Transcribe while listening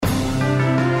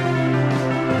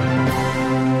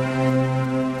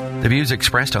The views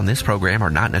expressed on this program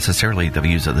are not necessarily the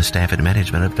views of the staff and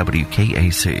management of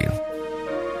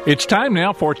WKAC. It's time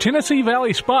now for Tennessee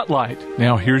Valley Spotlight.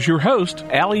 Now here's your host,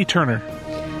 Allie Turner.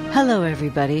 Hello,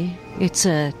 everybody. It's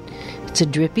a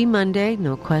drippy Monday,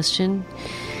 no question.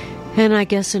 And I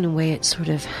guess in a way it sort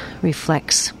of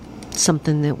reflects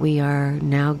something that we are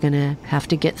now going to have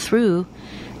to get through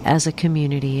as a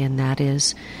community, and that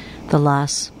is the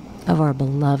loss of our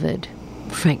beloved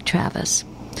Frank Travis.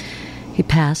 He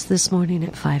passed this morning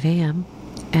at 5 a.m.,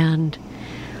 and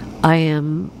I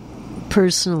am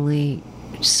personally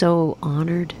so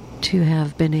honored to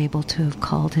have been able to have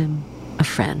called him a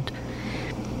friend.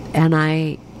 And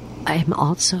I am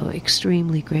also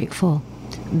extremely grateful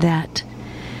that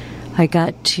I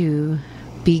got to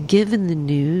be given the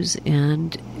news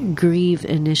and grieve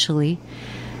initially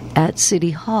at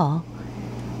City Hall,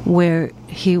 where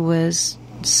he was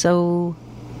so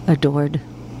adored,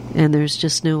 and there's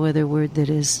just no other word that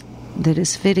is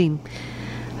fitting.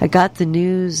 I got the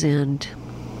news, and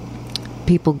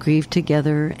people grieved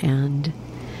together and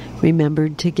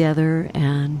remembered together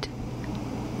and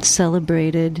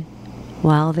celebrated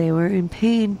while they were in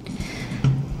pain.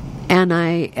 And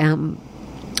I am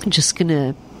just going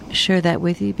to share that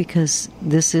with you because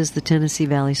this is the Tennessee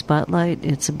Valley Spotlight.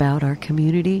 It's about our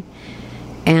community.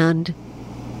 And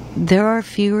there are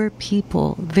fewer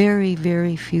people, very,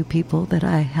 very few people that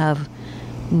I have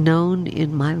known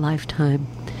in my lifetime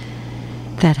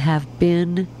that have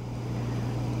been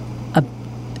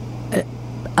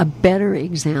a better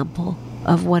example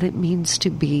of what it means to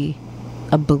be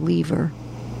a believer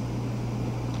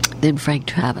than Frank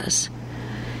Travis.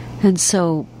 And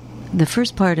so the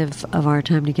first part of our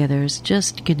time together is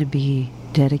just going to be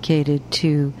dedicated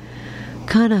to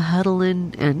kind of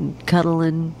huddling and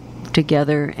cuddling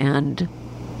together and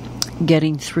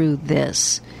getting through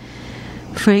this.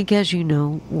 Frank, as you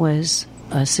know, was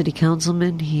a city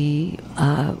councilman. He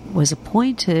was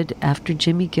appointed after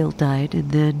Jimmy Gill died,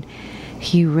 and then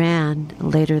he ran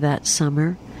later that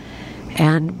summer.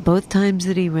 And both times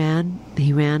that he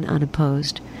ran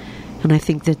unopposed. And I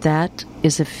think that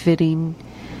is a fitting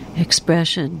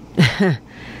expression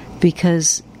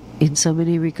because in so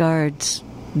many regards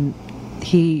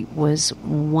he was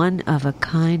one of a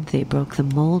kind. They broke the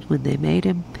mold when they made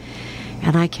him,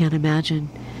 and I can't imagine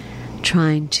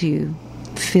trying to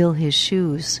fill his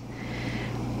shoes.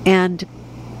 And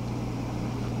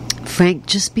Frank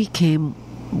just became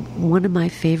one of my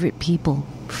favorite people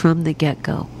from the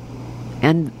get-go.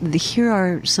 And here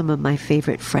are some of my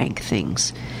favorite Frank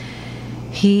things.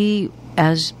 He,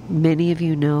 as many of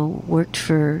you know, worked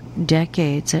for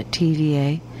decades at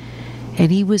TVA,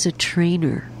 and he was a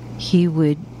trainer. He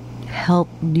would help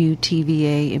new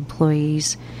TVA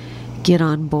employees get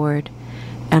on board.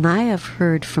 And I have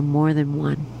heard from more than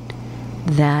one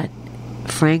that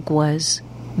Frank was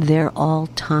their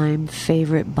all-time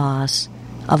favorite boss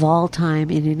of all time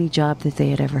in any job that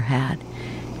they had ever had.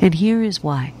 And here is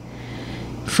why.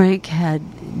 Frank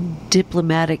had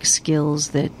diplomatic skills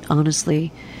that,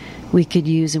 honestly, we could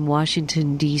use in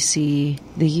Washington, D.C.,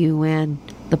 the UN,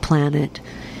 the planet.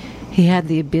 He had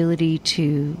the ability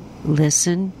to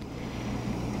listen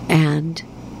and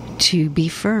to be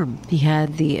firm. He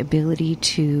had the ability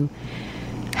to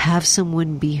have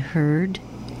someone be heard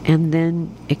and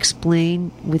then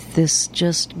explain with this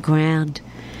just grand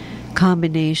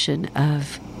combination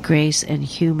of grace and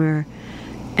humor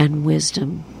and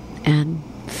wisdom and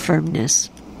firmness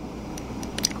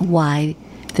why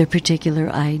their particular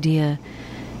idea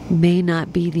may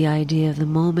not be the idea of the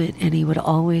moment, and he would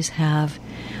always have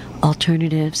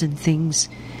alternatives and things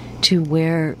to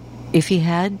where if he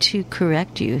had to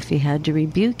correct you, if he had to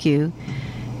rebuke you,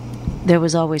 there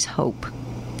was always hope.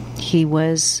 He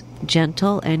was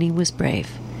gentle and he was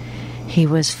brave. He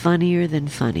was funnier than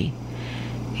funny.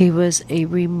 He was a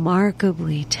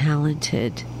remarkably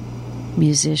talented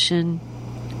musician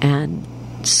and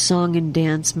song and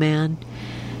dance man.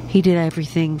 He did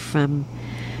everything from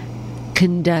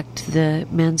conduct the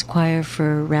men's choir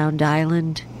for Round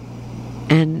Island,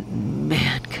 and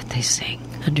man, could they sing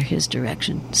under his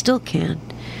direction. Still can.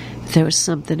 There was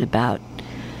something about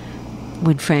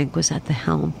when Frank was at the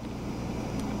helm.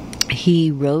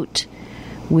 He wrote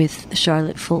with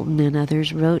Charlotte Fulton and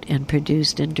others, wrote and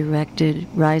produced and directed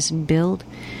Rise and Build,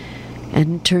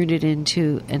 and turned it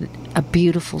into a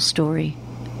beautiful story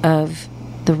of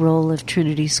the role of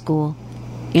Trinity School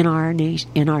in our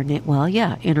nation, in our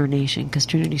nation, because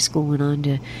Trinity School went on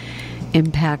to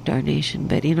impact our nation,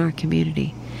 but in our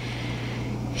community.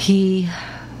 He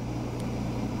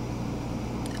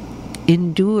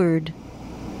endured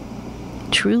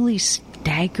truly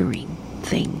staggering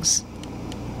things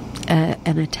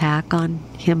an attack on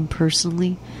him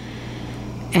personally,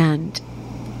 and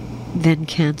then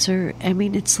cancer. I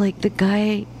mean, it's like the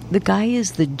guy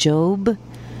is the Job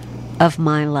of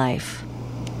my life,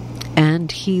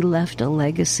 and he left a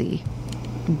legacy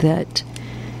that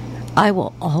I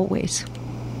will always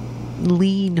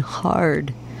lean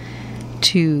hard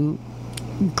to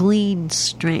glean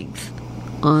strength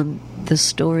on the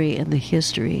story and the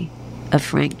history of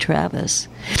Frank Travis.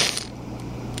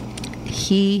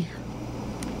 He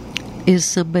is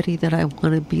somebody that I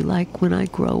want to be like when I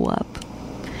grow up.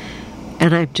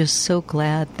 And I'm just so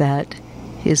glad that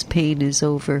his pain is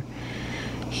over.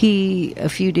 He, a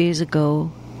few days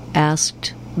ago,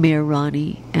 asked Mayor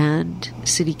Ronnie and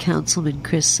City Councilman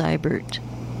Chris Seibert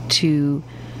to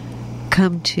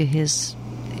come to his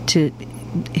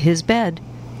bed,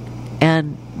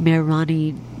 and Mayor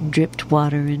Ronnie dripped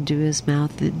water into his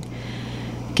mouth and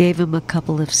gave him a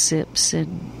couple of sips,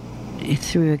 and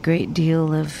through a great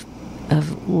deal of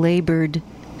labored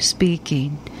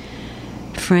speaking,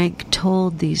 Frank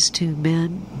told these two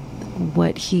men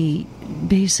what he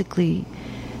basically,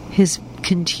 his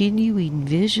continuing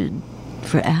vision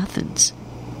for Athens.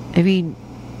 I mean,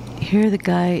 here the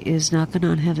guy is knocking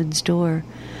on heaven's door,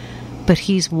 but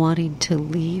he's wanting to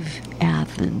leave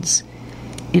Athens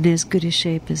in as good a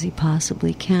shape as he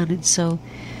possibly can. And so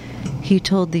he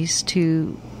told these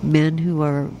two men who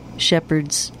are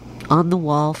shepherds on the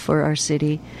wall for our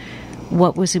city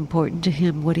what was important to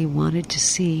him, what he wanted to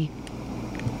see.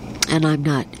 And I'm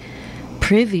not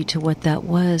privy to what that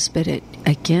was, but it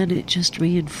just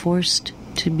reinforced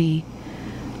to me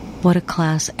what a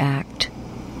class act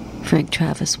Frank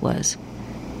Travis was.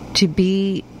 To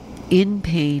be in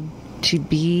pain, to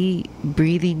be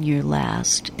breathing your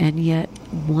last, and yet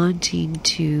wanting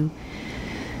to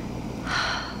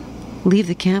leave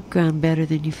the campground better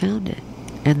than you found it.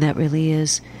 And that really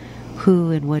is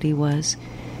who and what he was.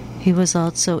 He was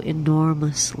also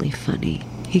enormously funny.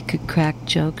 He could crack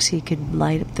jokes, he could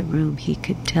light up the room, he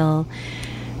could tell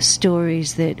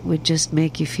stories that would just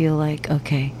make you feel like,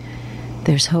 okay,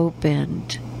 there's hope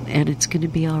and it's going to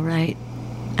be all right.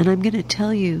 And I'm going to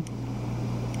tell you,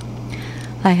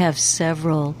 I have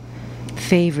several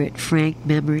favorite Frank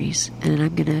memories, and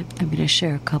I'm going to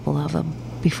share a couple of them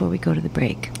before we go to the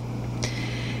break.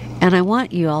 And I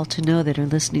want you all to know that are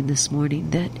listening this morning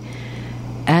that,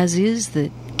 as is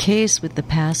the case with the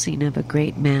passing of a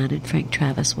great man, and Frank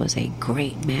Travis was a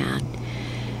great man,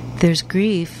 there's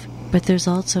grief, but there's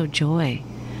also joy.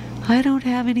 I don't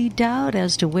have any doubt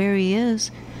as to where he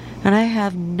is, and I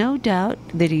have no doubt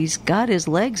that he's got his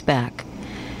legs back,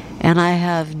 and I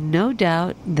have no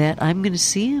doubt that I'm going to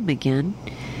see him again,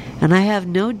 and I have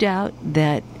no doubt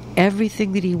that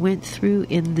everything that he went through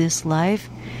in this life,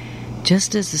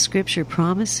 just as the scripture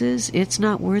promises, it's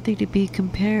not worthy to be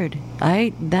compared.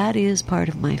 That is part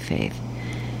of my faith.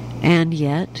 And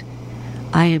yet,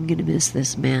 I am going to miss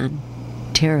this man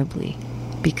terribly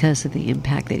because of the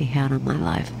impact that he had on my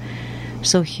life.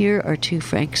 So here are two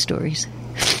Frank stories.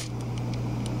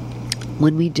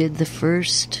 When we did the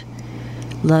first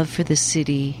Love for the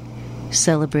City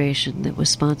celebration that was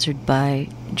sponsored by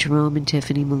Jerome and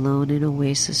Tiffany Malone in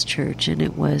Oasis Church, and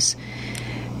it was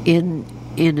in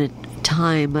a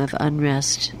time of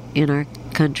unrest in our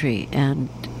country, and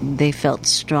they felt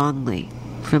strongly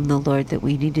from the Lord that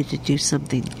we needed to do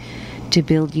something to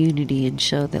build unity and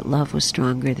show that love was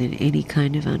stronger than any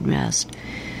kind of unrest.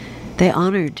 They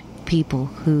honored people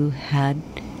who had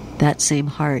that same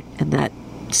heart and that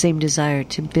same desire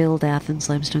to build Athens,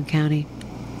 Limestone County.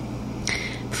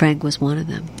 Frank was one of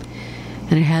them,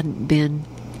 and it hadn't been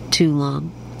too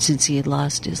long since he had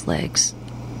lost his legs,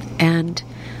 and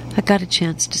I got a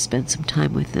chance to spend some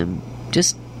time with him,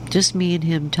 just me and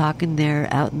him talking there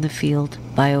out in the field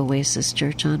by Oasis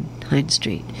Church on Hines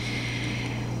Street.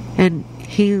 And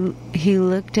he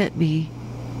looked at me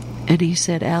and he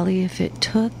said, "Allie, if it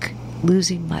took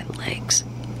losing my legs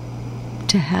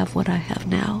to have what I have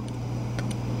now,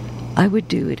 I would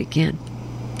do it again."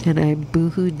 And I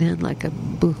boo-hooed then like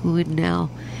I'm boo-hooing now.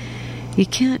 You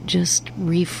can't just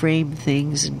reframe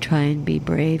things and try and be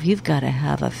brave. You've got to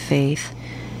have a faith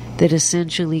that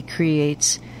essentially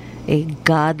creates a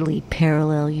godly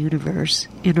parallel universe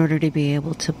in order to be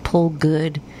able to pull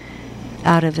good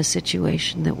out of a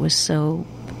situation that was so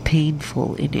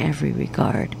painful in every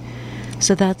regard.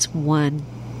 So that's one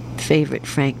favorite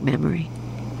Frank memory.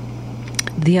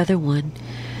 The other one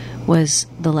was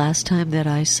the last time that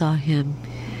I saw him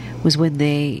was when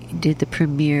they did the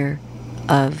premiere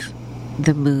of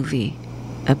the movie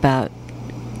about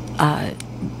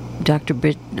Dr.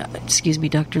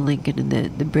 Lincoln and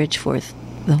the Bridgeforth,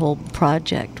 the whole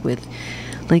project with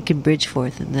Lincoln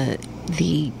Bridgeforth and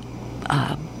the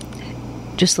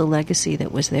just the legacy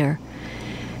that was there.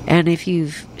 And if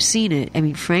you've seen it, I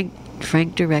mean, Frank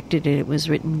directed it. It was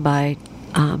written by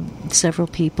several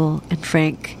people, and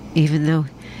Frank, even though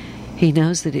he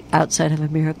knows that outside of a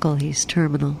miracle he's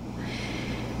terminal,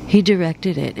 he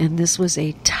directed it, and this was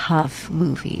a tough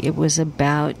movie. It was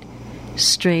about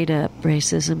straight up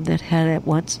racism that had at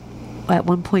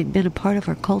one point been a part of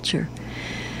our culture.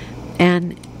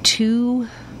 And two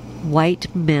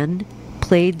white men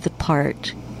played the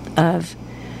part of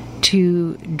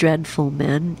two dreadful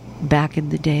men back in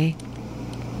the day.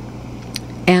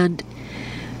 And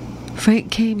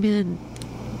Frank came in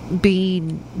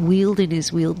being wheeled in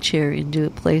his wheelchair into a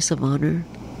place of honor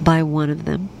by one of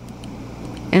them.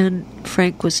 And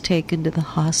Frank was taken to the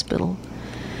hospital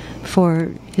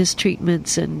for his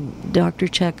treatments and doctor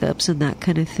checkups and that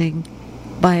kind of thing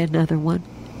by another one.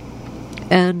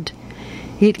 And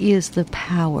it is the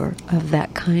power of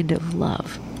that kind of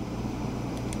love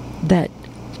that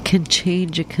can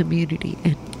change a community,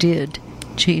 and did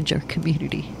change our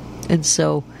community. And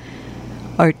so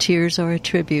our tears are a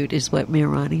tribute, is what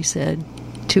Mirani said,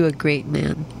 to a great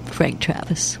man, Frank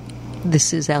Travis.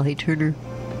 This is Allie Turner.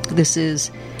 This is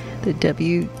the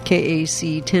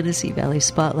WKAC Tennessee Valley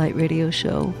Spotlight Radio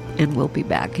Show, and we'll be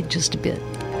back in just a bit.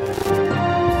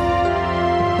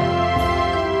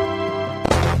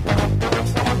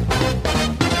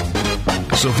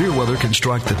 Severe weather can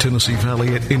strike the Tennessee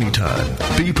Valley at any time.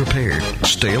 Be prepared.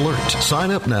 Stay alert. Sign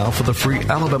up now for the free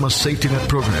Alabama Safety Net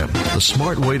program, the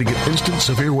smart way to get instant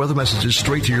severe weather messages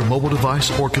straight to your mobile device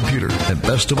or computer. And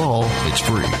best of all, it's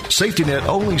free. Safety Net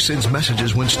only sends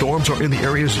messages when storms are in the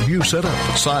areas you set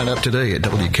up. Sign up today at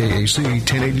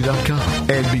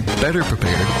WKAC1080.com and be better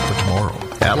prepared for tomorrow.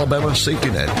 Alabama Safety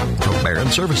Net from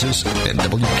Barron Services and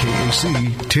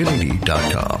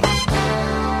WKAC1080.com.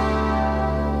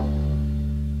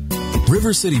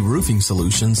 River City Roofing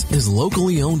Solutions is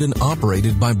locally owned and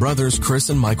operated by brothers Chris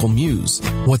and Michael Muse.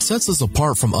 What sets us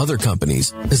apart from other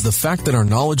companies is the fact that our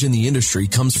knowledge in the industry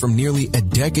comes from nearly a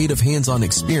decade of hands-on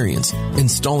experience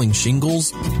installing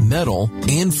shingles, metal,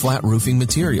 and flat roofing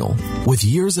material. With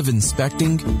years of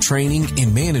inspecting, training,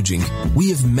 and managing, we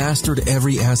have mastered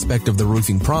every aspect of the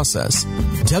roofing process.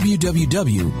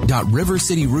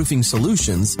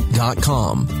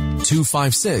 www.rivercityroofing-solutions.com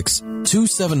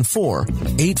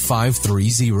 256-274-8530.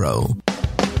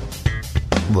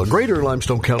 The Greater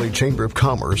Limestone County Chamber of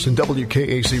Commerce and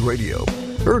WKAC Radio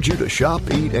urge you to shop,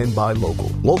 eat, and buy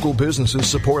local. Local businesses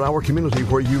support our community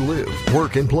where you live,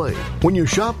 work, and play. When you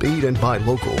shop, eat, and buy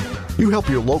local, you help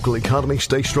your local economy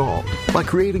stay strong by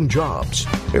creating jobs,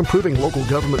 improving local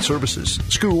government services,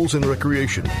 schools, and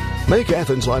recreation. Make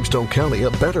Athens Limestone County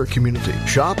a better community.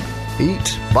 Shop,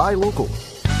 eat, buy local.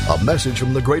 A message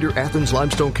from the Greater Athens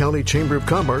Limestone County Chamber of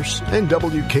Commerce and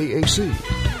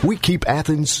WKAC. We keep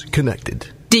Athens connected.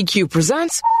 DQ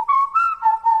presents.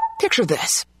 Picture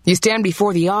this. You stand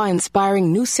before the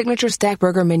awe-inspiring new signature stack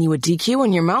burger menu at DQ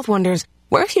and your mouth wonders,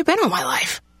 where have you been all my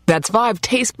life? That's 5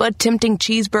 taste bud tempting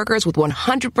cheeseburgers with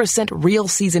 100% real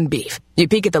seasoned beef. You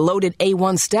peek at the loaded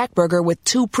A1 stack burger with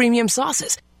 2 premium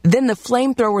sauces. Then the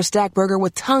flamethrower stack burger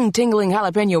with tongue-tingling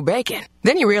jalapeno bacon.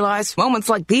 Then you realize moments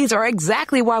like these are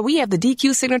exactly why we have the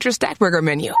DQ signature stack burger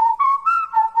menu.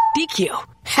 DQ.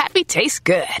 Happy tastes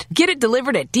good. Get it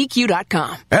delivered at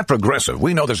DQ.com. At Progressive,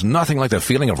 we know there's nothing like the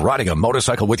feeling of riding a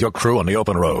motorcycle with your crew on the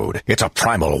open road. It's a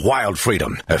primal, wild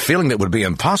freedom. A feeling that would be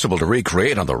impossible to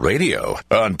recreate on the radio.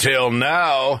 Until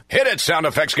now. Hit it, sound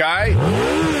effects guy.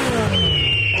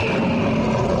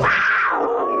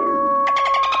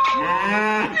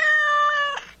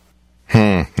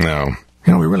 No.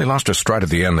 We really lost our stride at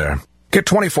the end there. Get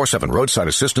 24/7 roadside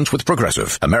assistance with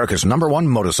Progressive, America's #1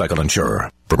 motorcycle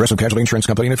insurer. Progressive Casualty Insurance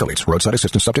Company and Affiliates. Roadside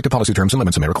assistance subject to policy terms and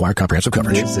limits and may require comprehensive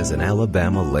coverage. This is an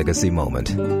Alabama legacy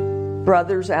moment.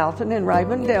 Brothers Alton and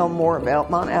Raymond Delmore of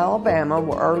Elkmont, Alabama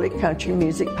were early country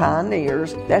music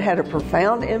pioneers that had a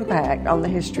profound impact on the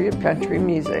history of country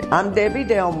music. I'm Debbie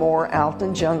Delmore,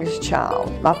 Alton's youngest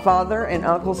child. My father and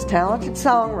uncle's talented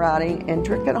songwriting,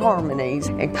 intricate harmonies,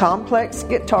 and complex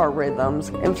guitar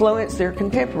rhythms influenced their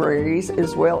contemporaries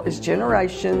as well as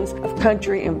generations of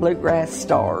country and bluegrass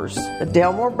stars. The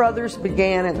Delmore brothers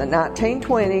began in the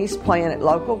 1920s playing at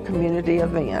local community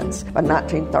events. By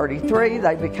 1933,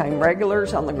 they became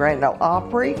regulars on the Grand Ole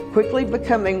Opry, quickly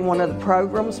becoming one of the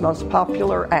program's most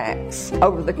popular acts.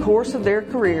 Over the course of their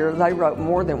career, they wrote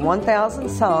more than 1,000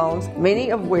 songs,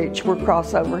 many of which were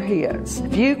crossover hits.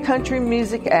 Few country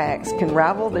music acts can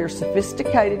rival their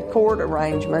sophisticated chord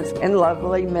arrangements and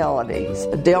lovely melodies.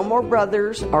 The Delmore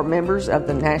Brothers are members of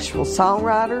the Nashville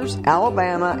Songwriters,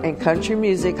 Alabama, and Country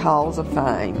Music Halls of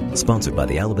Fame. Sponsored by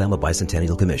the Alabama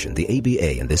Bicentennial Commission, the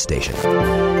ABA, and this station.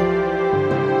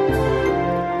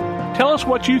 Tell us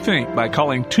what you think by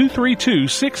calling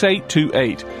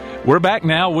 232-6828. We're back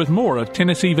now with more of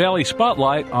Tennessee Valley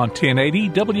Spotlight on 1080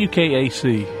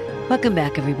 WKAC. Welcome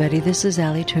back, everybody. This is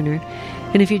Allie Turner.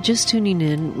 And if you're just tuning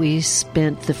in, we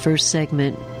spent the first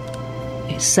segment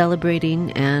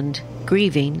celebrating and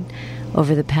grieving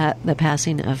over the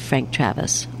passing of Frank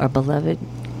Travis, our beloved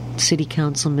city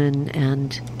councilman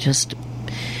and just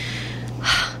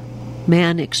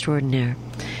man extraordinaire.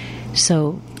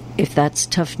 So if that's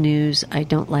tough news, I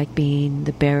don't like being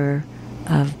the bearer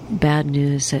of bad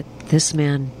news that this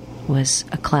man was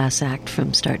a class act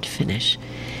from start to finish.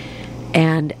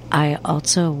 And I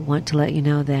also want to let you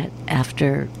know that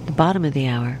after the bottom of the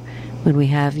hour, when we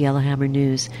have Yellowhammer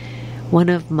News, one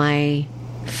of my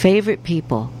favorite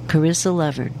people, Carissa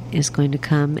Lovern, is going to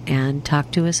come and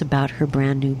talk to us about her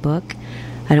brand new book.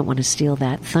 I don't want to steal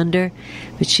that thunder,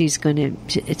 but she's going to,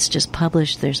 it's just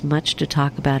published. There's much to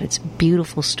talk about. It's a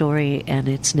beautiful story, and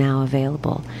it's now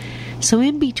available. So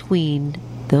in between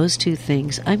those two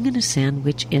things, I'm going to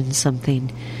sandwich in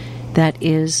something that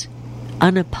is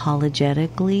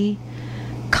unapologetically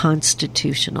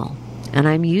constitutional. And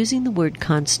I'm using the word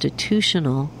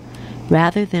constitutional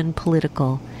rather than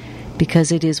political,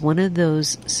 because it is one of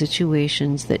those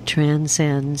situations that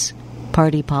transcends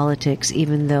party politics,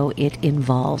 even though it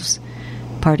involves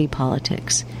party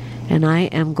politics. And I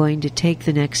am going to take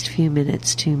the next few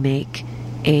minutes to make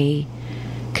a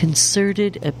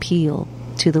concerted appeal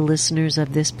to the listeners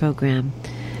of this program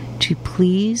to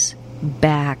please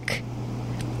back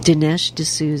Dinesh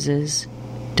D'Souza's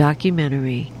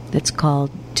documentary that's called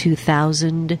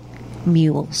 2,000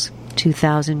 Mules.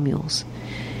 2,000 Mules.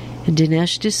 And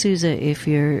Dinesh D'Souza, if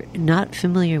you're not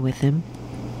familiar with him,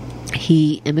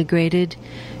 he immigrated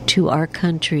to our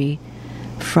country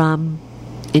from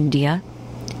India.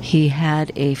 He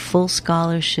had a full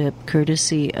scholarship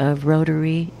courtesy of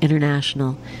Rotary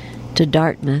International to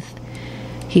Dartmouth.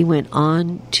 He went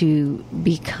on to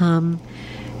become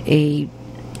a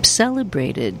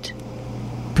celebrated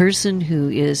person who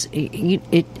is...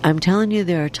 I'm telling you,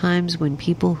 there are times when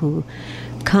people who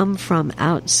come from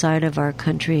outside of our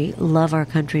country love our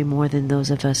country more than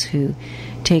those of us who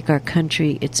take our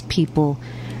country, its people,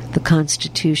 the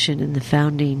Constitution, and the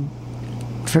founding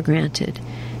for granted.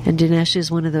 And Dinesh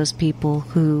is one of those people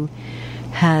who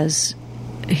has...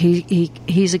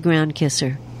 He's a ground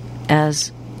kisser,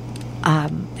 as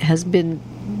has been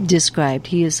described.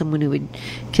 He is someone who would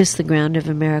kiss the ground of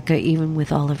America even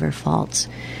with all of her faults.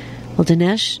 Well,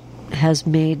 Dinesh has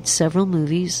made several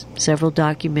movies, several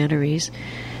documentaries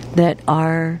that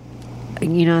are,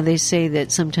 they say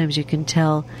that sometimes you can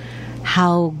tell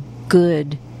how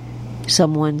good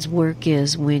someone's work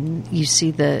is when you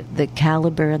see the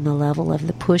caliber and the level of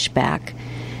the pushback.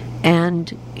 And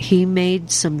he made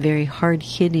some very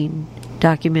hard-hitting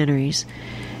documentaries.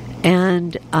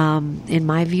 And in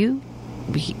my view,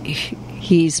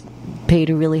 he's paid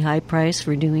a really high price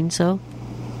for doing so.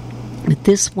 But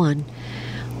this one,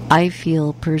 I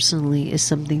feel personally, is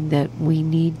something that we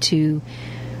need to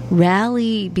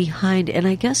rally behind. And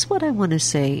I guess what I want to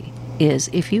say is,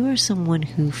 if you are someone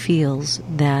who feels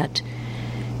that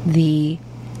the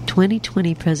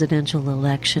 2020 presidential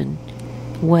election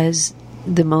was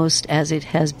the most, as it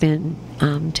has been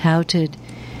touted,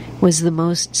 was the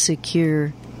most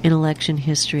secure in election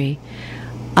history,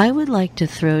 I would like to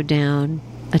throw down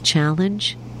a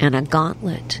challenge and a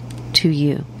gauntlet to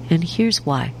you. And here's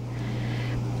why.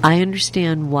 I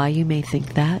understand why you may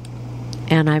think that,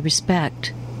 and I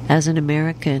respect, as an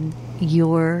American,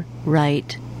 your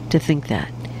right to think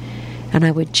that. And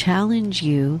I would challenge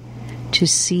you to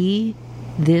see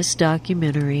this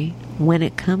documentary when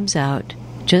it comes out,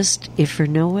 just if for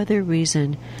no other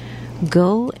reason,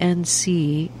 go and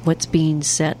see what's being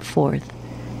set forth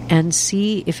and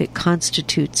see if it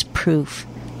constitutes proof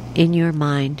in your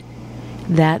mind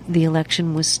that the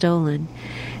election was stolen,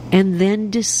 and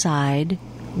then decide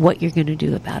what you're going to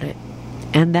do about it.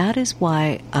 And that is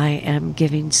why I am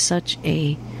giving such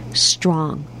a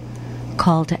strong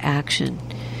call to action,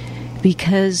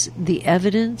 because the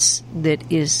evidence that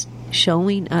is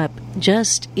showing up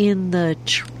just in the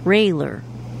trailer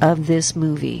of this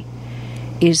movie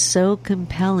is so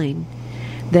compelling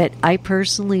that I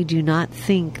personally do not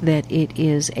think that it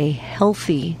is a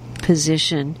healthy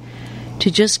position to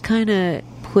just kind of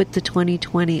put the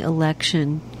 2020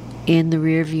 election in the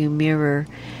rearview mirror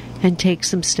and take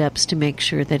some steps to make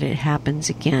sure that it happens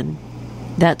again.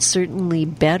 That's certainly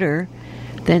better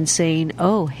than saying,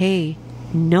 oh, hey,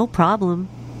 no problem.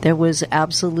 There was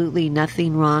absolutely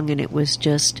nothing wrong and it was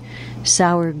just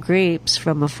sour grapes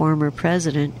from a former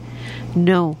president.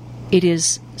 No, it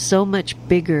is so much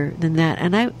bigger than that.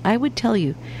 And I would tell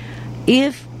you,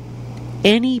 if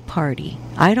any party,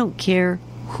 I don't care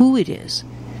who it is,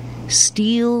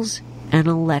 steals an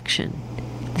election,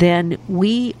 then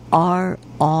we are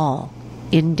all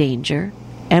in danger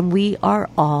and we are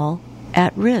all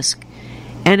at risk.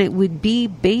 And it would be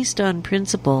based on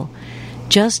principle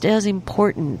just as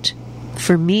important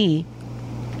for me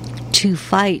to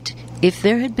fight if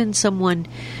there had been someone,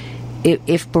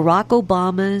 if Barack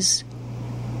Obama's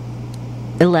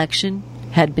election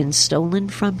had been stolen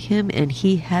from him and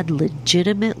he had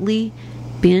legitimately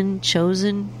been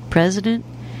chosen president,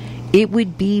 it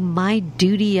would be my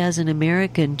duty as an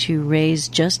American to raise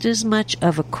just as much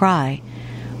of a cry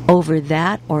over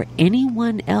that or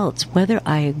anyone else, whether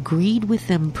I agreed with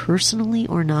them personally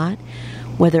or not,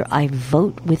 whether I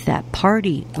vote with that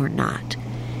party or not.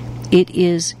 It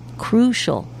is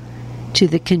crucial to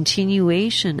the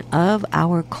continuation of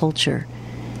our culture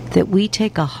that we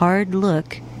take a hard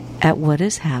look at what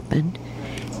has happened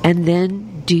and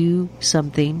then do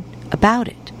something about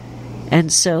it.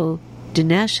 And so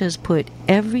Dinesh has put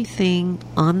everything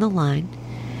on the line,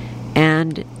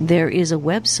 and there is a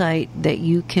website that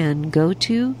you can go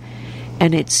to,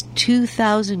 and it's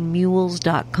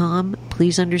 2000mules.com.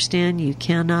 Please understand you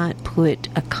cannot put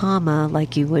a comma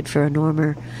like you would for a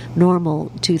normal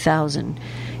 2000.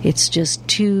 It's just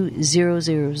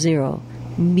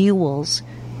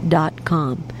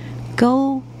 2000mules.com.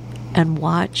 Go and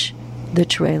watch the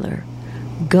trailer.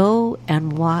 Go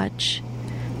and watch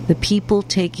the people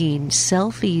taking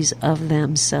selfies of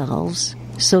themselves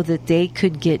so that they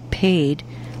could get paid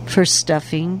for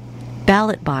stuffing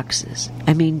ballot boxes.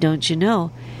 I mean, don't you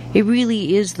know, it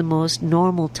really is the most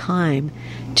normal time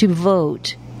to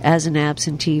vote as an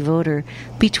absentee voter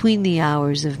between the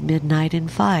hours of midnight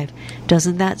and 5.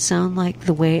 Doesn't that sound like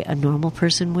the way a normal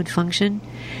person would function?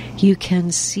 You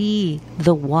can see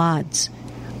the wads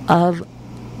of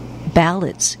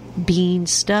ballots being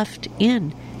stuffed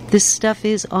in. This stuff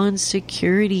is on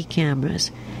security cameras.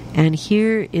 And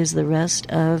here is the rest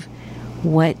of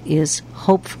what is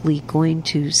hopefully going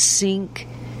to sink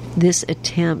this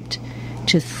attempt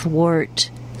to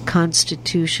thwart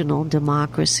constitutional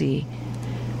democracy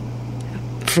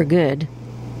for good.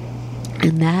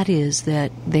 And that is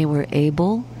that they were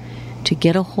able to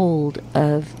get a hold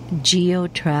of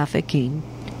geo-trafficking.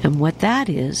 And what that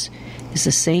is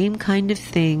the same kind of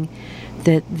thing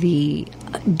that the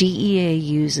DEA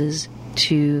uses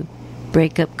to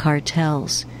break up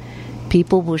cartels.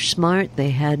 People were smart. They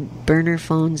had burner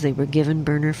phones. They were given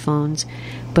burner phones.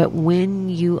 But when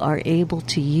you are able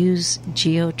to use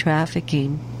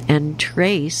geo-trafficking and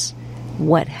trace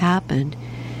what happened,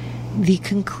 the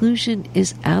conclusion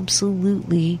is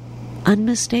absolutely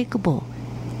unmistakable.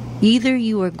 Either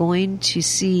you are going to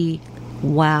see,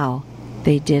 wow,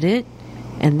 they did it,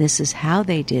 and this is how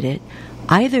they did it.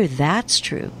 Either that's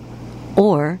true,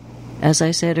 or, as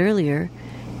I said earlier,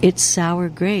 it's sour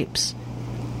grapes.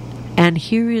 And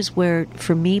here is where,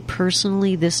 for me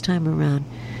personally, this time around,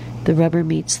 the rubber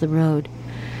meets the road.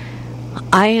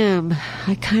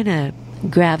 I kind of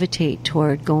gravitate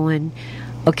toward going,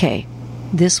 okay,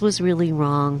 this was really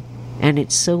wrong, and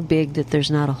it's so big that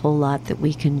there's not a whole lot that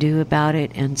we can do about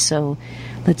it, and so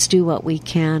let's do what we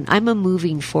can. I'm a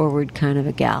moving forward kind of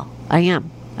a gal. I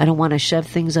am. I don't want to shove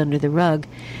things under the rug,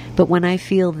 but when I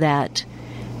feel that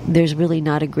there's really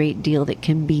not a great deal that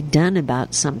can be done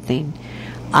about something,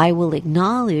 I will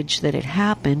acknowledge that it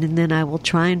happened, and then I will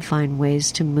try and find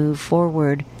ways to move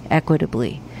forward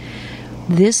equitably.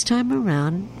 This time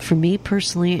around, for me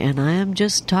personally, and I am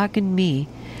just talking me,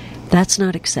 that's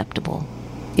not acceptable.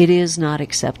 It is not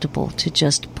acceptable to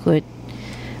just put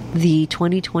the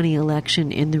 2020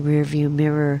 election in the rearview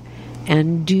mirror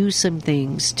and do some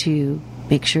things to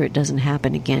make sure it doesn't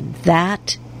happen again.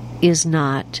 That is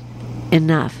not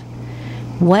enough.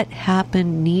 What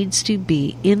happened needs to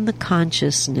be in the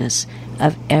consciousness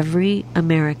of every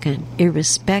American,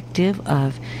 irrespective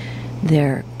of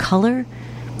their color,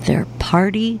 their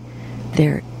party,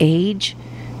 their age,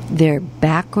 their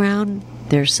background,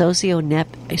 their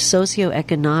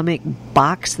socioeconomic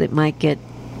box that might get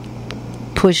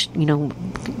pushed,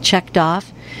 checked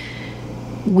off.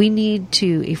 We need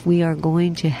to, if we are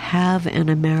going to have an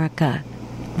America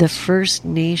the First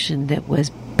Nation that was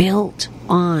built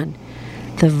on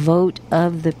the vote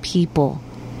of the people,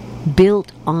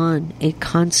 built on a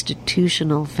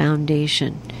constitutional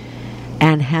foundation,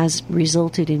 and has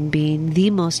resulted in being the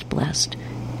most blessed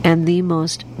and the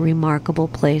most remarkable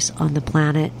place on the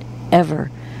planet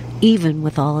ever, even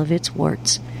with all of its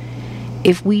warts.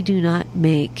 If we do not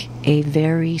make a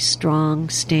very strong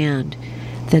stand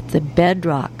that the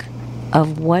bedrock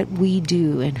of what we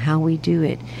do and how we do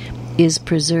it is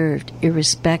preserved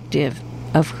irrespective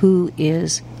of who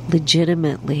is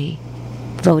legitimately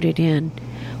voted in,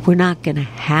 we're not going to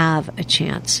have a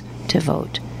chance to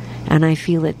vote. And I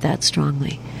feel it that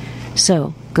strongly.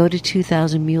 So go to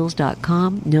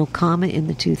 2000mules.com, no comma in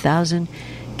the 2000.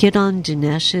 Get on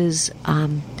Dinesh's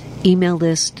email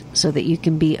list so that you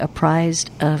can be apprised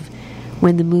of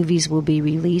when the movies will be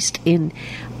released.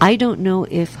 I don't know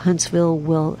if Huntsville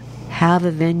will have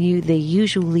a venue. They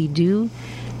usually do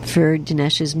for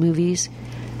Dinesh's movies,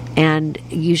 and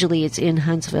usually it's in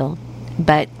Huntsville.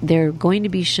 But they're going to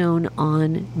be shown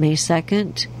on May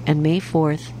 2nd and May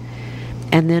 4th,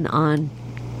 and then on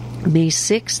May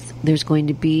 6th, there's going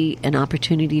to be an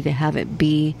opportunity to have it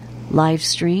be live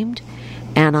streamed.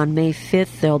 And on May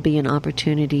 5th, there'll be an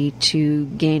opportunity to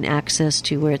gain access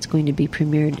to where it's going to be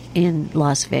premiered in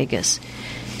Las Vegas.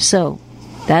 So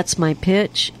that's my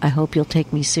pitch. I hope you'll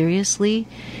take me seriously.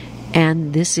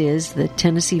 And this is the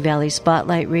Tennessee Valley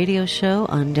Spotlight Radio Show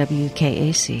on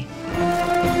WKAC.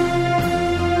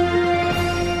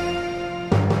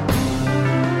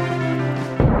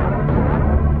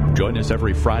 Join us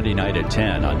every Friday night at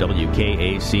 10 on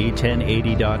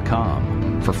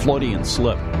WKAC1080.com for Floaty and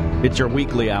Slip. It's your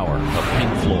weekly hour of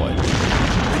Pink Floyd. The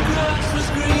grass was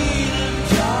green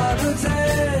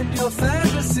and your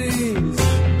fantasies.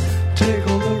 Take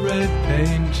all the red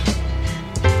paint.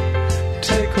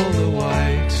 Take all the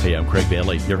white. Hey, I'm Craig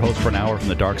Bailey, your host for an hour from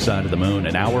the dark side of the moon,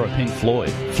 an hour of Pink Floyd,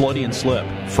 Floaty and Slip,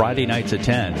 Friday nights at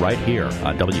 10, right here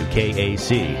on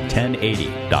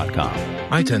WKAC1080.com.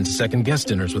 I tend to second-guess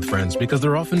dinners with friends because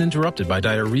they're often interrupted by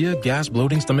diarrhea, gas,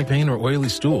 bloating, stomach pain, or oily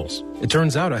stools. It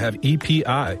turns out I have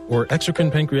EPI, or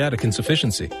exocrine pancreatic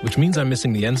insufficiency, which means I'm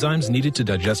missing the enzymes needed to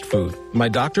digest food. My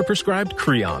doctor prescribed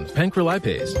Creon,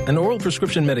 pancrelipase, an oral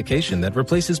prescription medication that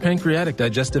replaces pancreatic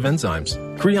digestive enzymes.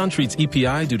 Creon treats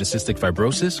EPI due to cystic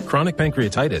fibrosis, chronic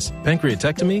pancreatitis,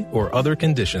 pancreatectomy, or other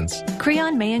conditions.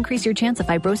 Creon may increase your chance of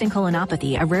fibrosing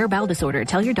colonopathy, a rare bowel disorder.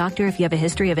 Tell your doctor if you have a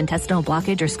history of intestinal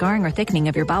blockage or scarring or thickening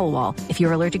of your bowel wall, if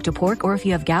you're allergic to pork, or if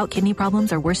you have gout, kidney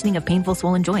problems, or worsening of painful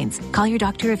swollen joints. Call your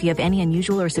doctor if you have any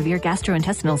unusual or severe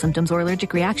gastrointestinal symptoms or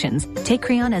allergic reactions. Take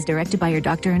Creon as directed by your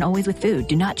doctor and always with food.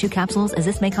 Do not chew capsules, as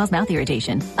this may cause mouth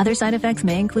irritation. Other side effects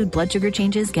may include blood sugar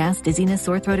changes, gas, dizziness,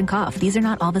 sore throat, and cough. These are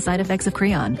not all the side effects of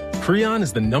Creon. Creon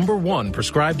is the #1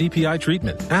 prescribed EPI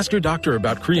treatment. Ask your doctor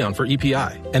about Creon for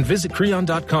EPI and visit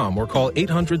Creon.com or call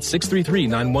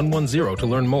 800-633-9110 to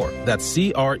learn more. That's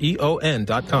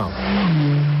CREON.com.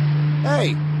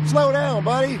 Hey, slow down,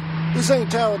 buddy. This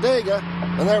ain't Talladega,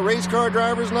 and that race car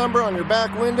driver's number on your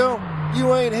back window,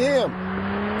 you ain't him.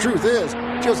 Truth is,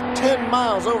 just 10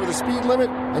 miles over the speed limit,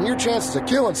 and your chances of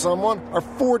killing someone are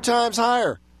 4 times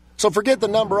higher. So forget the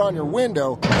number on your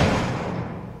window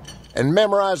and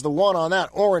memorize the one on that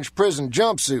orange prison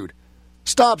jumpsuit.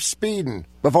 Stop speeding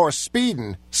before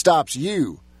speeding stops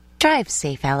you. Drive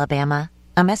safe, Alabama.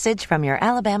 A message from your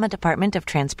Alabama Department of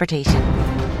Transportation.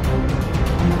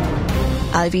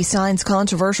 Ivy signs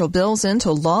controversial bills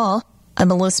into law.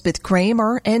 I'm Elizabeth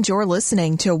Kramer, and you're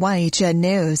listening to YHN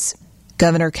News.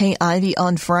 Governor Kay Ivey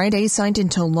on Friday signed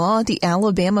into law the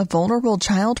Alabama Vulnerable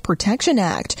Child Protection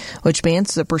Act, which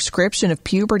bans the prescription of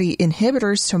puberty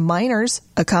inhibitors to minors,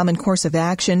 a common course of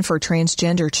action for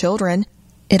transgender children.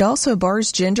 It also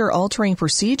bars gender-altering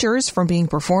procedures from being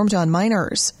performed on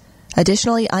minors.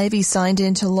 Additionally, Ivey signed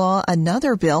into law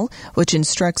another bill which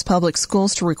instructs public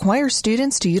schools to require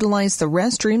students to utilize the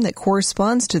restroom that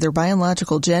corresponds to their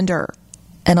biological gender.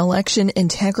 An election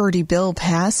integrity bill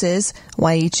passes.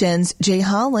 YHN's Jay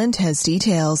Holland has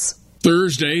details.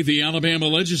 Thursday, the Alabama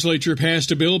legislature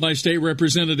passed a bill by State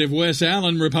Representative Wes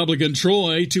Allen, Republican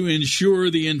Troy, to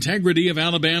ensure the integrity of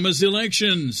Alabama's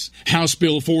elections. House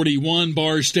Bill 41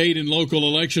 bars state and local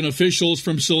election officials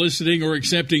from soliciting or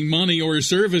accepting money or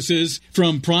services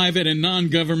from private and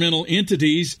non-governmental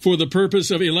entities for the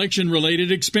purpose of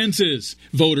election-related expenses.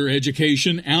 Voter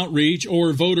education, outreach,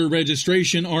 or voter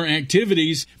registration are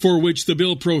activities for which the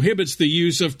bill prohibits the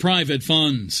use of private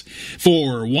funds.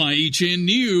 For YHN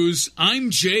News,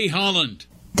 I'm Jay Holland.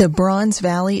 The Bronze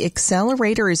Valley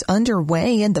Accelerator is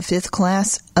underway, and the 5th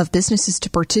class of businesses to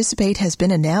participate has been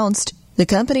announced. The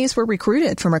companies were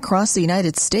recruited from across the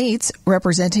United States,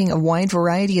 representing a wide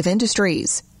variety of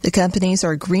industries. The companies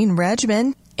are Green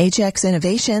Regimen, HX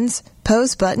Innovations,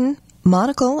 Pose Button,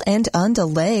 Monocle, and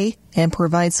Undelay, and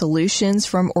provide solutions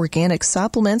from organic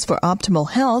supplements for optimal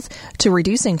health to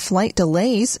reducing flight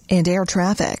delays and air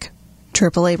traffic.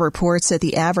 AAA reports that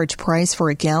the average price for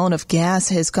a gallon of gas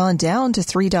has gone down to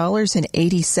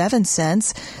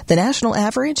 $3.87. The national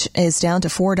average is down to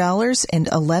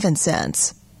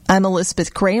 $4.11. I'm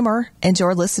Elizabeth Kramer, and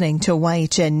you're listening to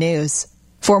YHN News.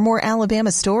 For more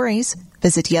Alabama stories,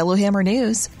 visit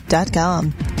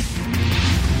YellowhammerNews.com.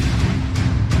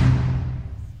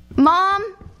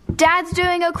 Mom, Dad's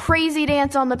doing a crazy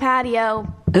dance on the patio.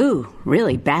 Ooh,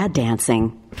 really bad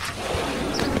dancing.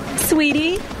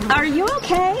 Sweetie, are you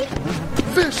okay?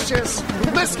 Vicious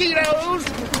mosquitoes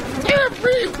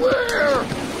everywhere!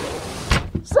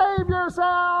 Save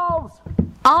yourselves!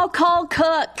 I'll call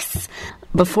Cooks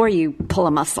before you pull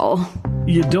a muscle.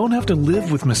 You don't have to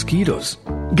live with mosquitoes.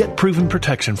 Get proven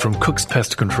protection from Cook's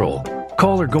Pest Control.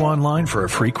 Call or go online for a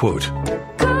free quote.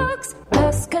 Cook's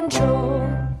Pest Control.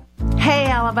 Hey,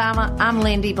 Alabama, I'm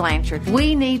Lindy Blanchard.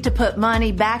 We need to put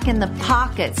money back in the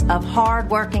pockets of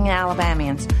hard-working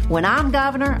Alabamians. When I'm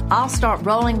governor, I'll start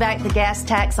rolling back the gas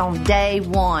tax on day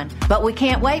one. But we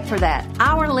can't wait for that.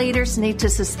 Our leaders need to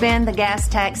suspend the gas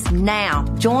tax now.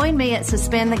 Join me at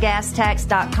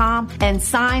suspendthegastax.com and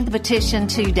sign the petition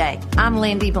today. I'm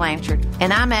Lindy Blanchard,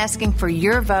 and I'm asking for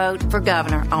your vote for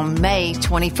governor on May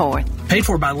 24th. Paid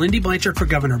for by Lindy Blanchard for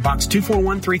Governor, Box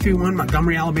 241331,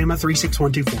 Montgomery, Alabama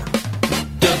 36124.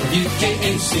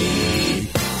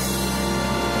 WKAC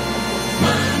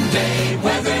Monday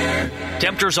weather.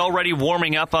 Temperatures already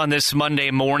warming up on this Monday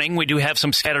morning. We do have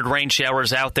some scattered rain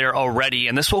showers out there already,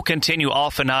 and this will continue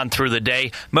off and on through the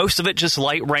day. Most of it just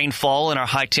light rainfall, and our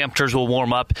high temperatures will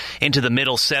warm up into the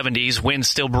middle 70s. Winds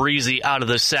still breezy out of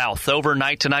the south.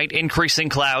 Overnight tonight, increasing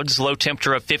clouds, low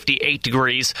temperature of 58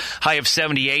 degrees, high of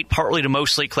 78, partly to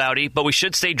mostly cloudy, but we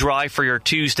should stay dry for your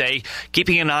Tuesday.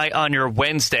 Keeping an eye on your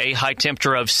Wednesday, high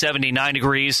temperature of 79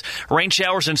 degrees. Rain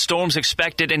showers and storms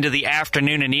expected into the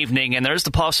afternoon and evening, and there's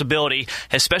the possibility,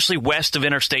 especially west of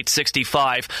Interstate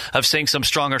 65, of seeing some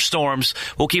stronger storms.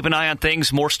 We'll keep an eye on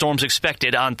things. More storms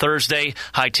expected on Thursday,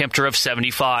 high temperature of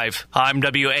 75. I'm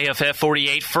WAFF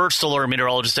 48 First Alert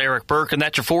Meteorologist Eric Burke, and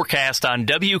that's your forecast on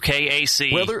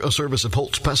WKAC. Weather, a service of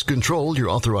Holtz Pest Control, your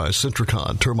authorized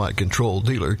Centricon termite control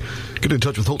dealer. Get in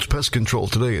touch with Holtz Pest Control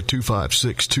today at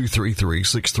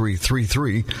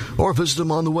 256-233-6333 or visit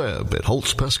them on the web at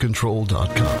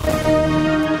holtzpestcontrol.com.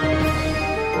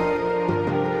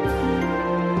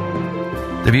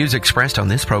 The views expressed on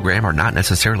this program are not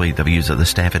necessarily the views of the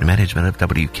staff and management of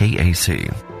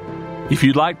WKAC. If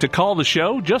you'd like to call the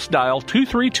show, just dial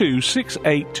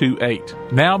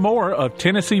 232-6828. Now more of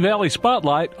Tennessee Valley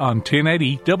Spotlight on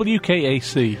 1080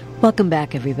 WKAC. Welcome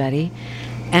back, everybody.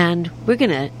 And we're going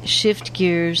to shift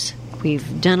gears.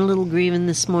 We've done a little grieving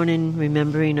this morning,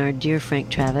 remembering our dear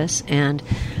Frank Travis. And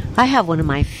I have one of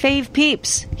my fave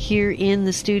peeps here in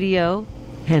the studio,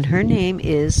 and her name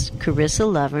is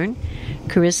Carissa Lovern.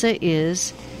 Carissa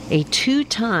is a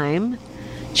two-time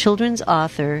children's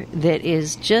author that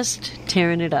is just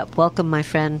tearing it up. Welcome, my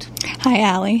friend. Hi,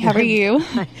 Allie. How are you?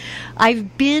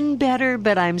 I've been better,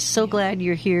 but I'm so glad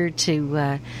you're here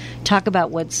to talk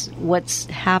about what's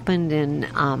happened. And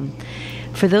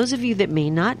for those of you that may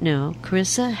not know,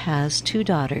 Carissa has two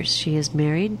daughters. She is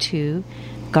married to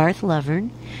Garth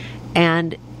Lovern,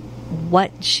 and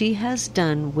what she has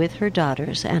done with her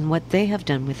daughters and what they have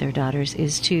done with their daughters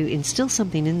is to instill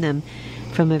something in them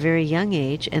from a very young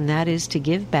age, and that is to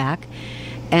give back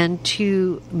and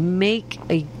to make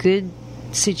a good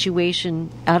situation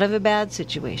out of a bad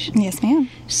situation. Yes, ma'am.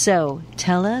 So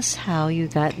tell us how you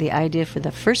got the idea for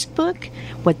the first book,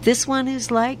 what this one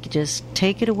is like. Just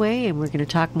take it away, and we're going to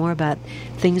talk more about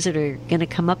things that are going to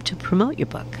come up to promote your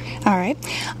book. All right.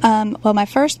 Well, my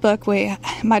first book,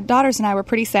 my daughters and I were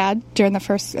pretty sad during the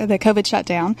COVID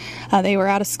shutdown. They were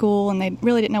out of school, and they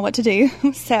really didn't know what to do.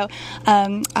 So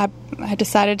I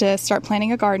decided to start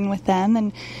planting a garden with them,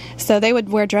 and so they would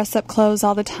wear dress-up clothes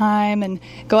all the time and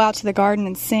go out to the garden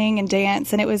and sing and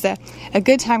dance, and it was a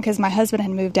good time because my husband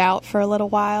had moved out for a little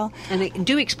while. And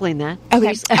do explain that. Okay,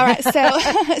 please. All right. So,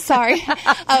 sorry,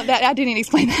 I didn't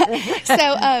explain that.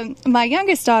 So, my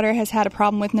youngest daughter has had a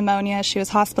problem with pneumonia. She was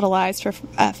hospitalized for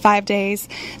 5 days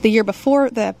the year before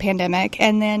the pandemic,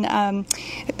 and then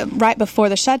right before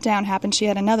the shutdown happened, she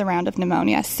had another round of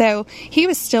pneumonia. So he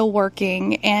was still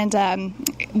working, and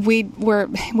we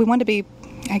wanted to be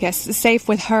I guess, safe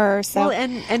with her. So, well,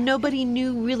 and nobody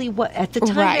knew really what, at the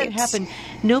time that happened,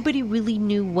 nobody really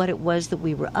knew what it was that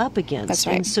we were up against. That's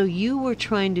right. And so you were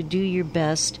trying to do your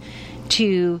best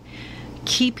to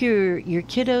keep your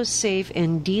kiddos safe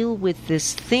and deal with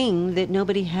this thing that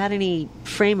nobody had any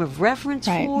frame of reference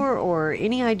for or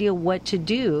any idea what to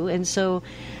do. And so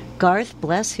Garth,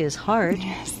 bless his heart,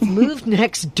 moved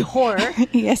next door.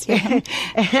 Yes, ma'am.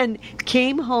 And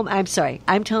came home. I'm sorry,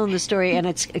 I'm telling the story, and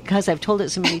it's because I've told it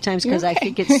so many times because I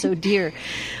think it's so dear.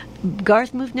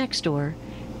 Garth moved next door,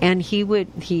 and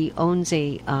he owns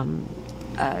a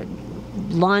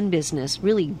lawn business,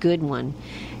 really good one.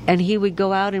 And he would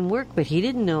go out and work, but he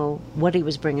didn't know what he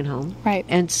was bringing home. Right.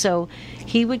 And so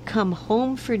he would come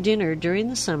home for dinner during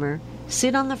the summer,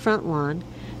 sit on the front lawn.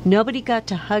 Nobody got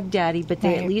to hug Daddy, but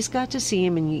they at least got to see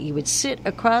him, and you would sit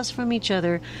across from each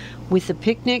other with a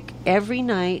picnic every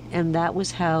night, and that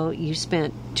was how you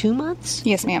spent 2 months?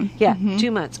 Yes, ma'am. Yeah,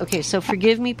 2 months. Okay, so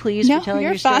forgive me, please, for telling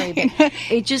your story. But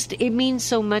it means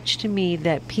so much to me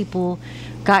that people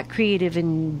got creative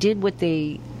and did what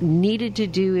they needed to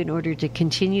do in order to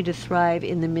continue to thrive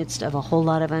in the midst of a whole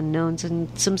lot of unknowns and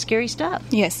some scary stuff.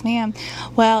 Yes, ma'am.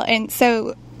 Well, and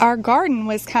so our garden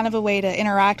was kind of a way to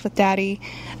interact with Daddy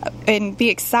and be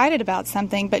excited about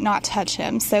something but not touch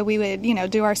him. So we would,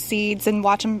 do our seeds and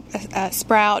watch him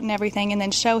sprout and everything, and then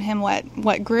show him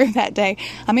what grew that day.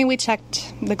 I mean, we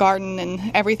checked the garden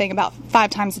and everything about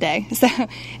 5 times a day. So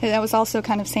that was also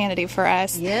kind of sanity for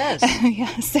us. Yes.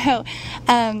 Yeah. So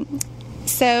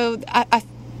I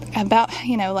about,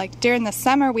 during the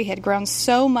summer we had grown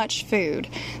so much food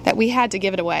that we had to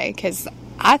give it away because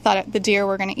I thought the deer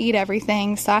were going to eat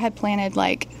everything. So I had planted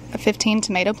 15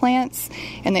 tomato plants,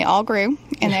 and they all grew,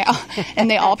 and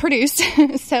they all produced.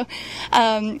 So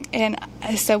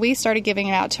we started giving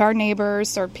it out to our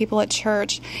neighbors or people at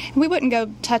church. And we wouldn't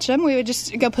go touch them. We would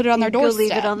just go put it on their doorstep. Go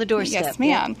leave it on the doorstep. Yes,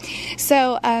 ma'am. Yeah.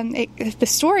 So the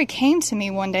story came to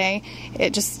me one day.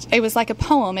 It was like a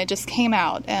poem. It just came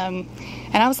out. And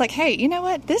I was like, hey, you know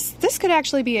what? This could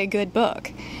actually be a good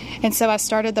book. And so I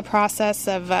started the process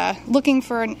of looking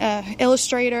for an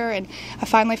illustrator, and I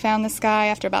finally found this guy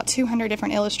after about 200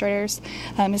 different illustrators.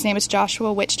 His name is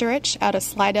Joshua Wichterich out of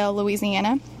Slidell,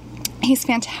 Louisiana. He's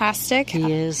fantastic.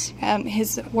 He is.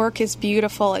 His work is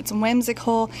beautiful. It's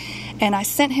whimsical. And I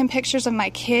sent him pictures of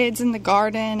my kids in the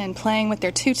garden and playing with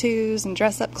their tutus and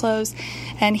dress-up clothes.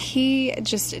 And he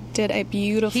just did a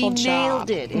beautiful job. He nailed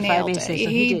it, if I may say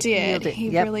so. He did. He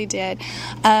really did.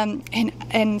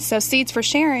 And so Seeds for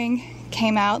Sharing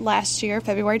came out last year,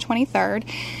 February 23rd.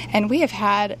 And we have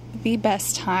had the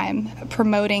best time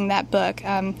promoting that book.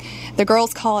 The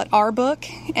girls call it our book,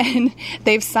 and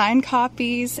they've signed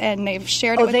copies and they've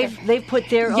shared it with they've put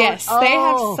their own. Yes, they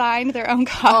have signed their own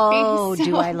copies. Oh,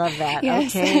 do I love that?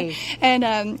 Yes. Okay.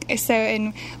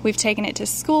 And we've taken it to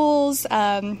schools.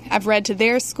 I've read to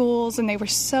their schools, and they were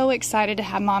so excited to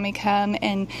have Mommy come,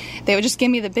 and they would just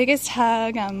give me the biggest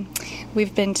hug.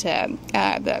 We've been to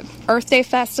the Earth Day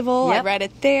Festival. Yep. I read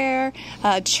it there.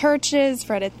 Churches,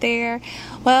 read it there.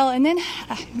 Well, and then,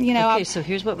 Okay, so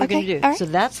here's what we're going to do. Right. So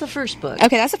that's the first book.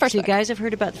 Okay, that's the first book. You guys have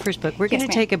heard about the first book. We're going to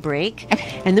ma'am. take a break,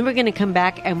 and then we're going to come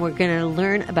back, and we're going to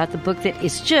learn about the book that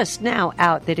is just now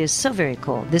out that is so very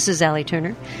cool. This is Allie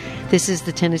Turner. This is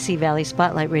the Tennessee Valley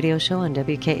Spotlight Radio Show on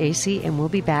WKAC, and we'll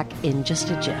be back in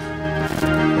just a jiff.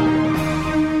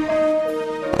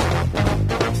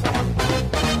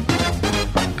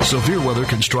 Severe weather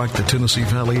can strike the Tennessee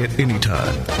Valley at any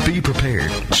time. Be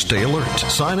prepared. Stay alert.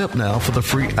 Sign up now for the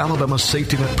free Alabama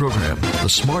Safety Net program, the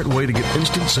smart way to get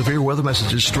instant severe weather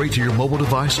messages straight to your mobile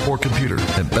device or computer.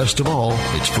 And best of all,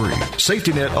 it's free.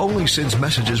 Safety Net only sends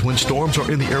messages when storms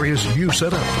are in the areas you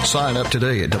set up. Sign up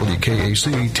today at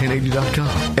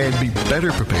WKAC1080.com and be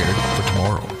better prepared for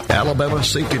tomorrow. Alabama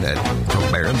Safety Net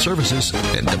from Barron Services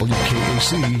and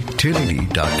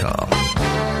WKAC1080.com.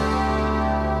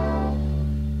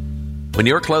 When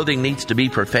your clothing needs to be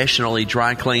professionally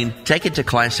dry cleaned, take it to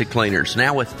Classic Cleaners,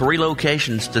 now with 3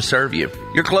 locations to serve you.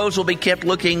 Your clothes will be kept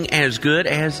looking as good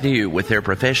as new with their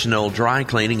professional dry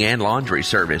cleaning and laundry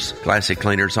service. Classic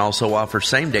Cleaners also offers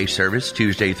same-day service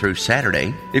Tuesday through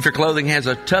Saturday. If your clothing has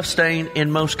a tough stain,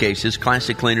 in most cases,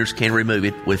 Classic Cleaners can remove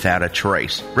it without a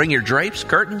trace. Bring your drapes,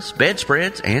 curtains,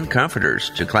 bedspreads, and comforters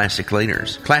to Classic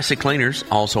Cleaners. Classic Cleaners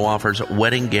also offers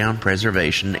wedding gown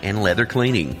preservation and leather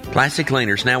cleaning. Classic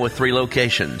Cleaners, now with 3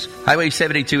 locations. Highway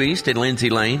 72 East at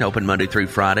Lindsay Lane, open Monday through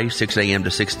Friday, 6 a.m. to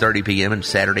 6:30 p.m. and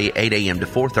Saturday, 8 a.m. to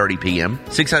 4:30 p.m.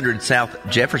 600 South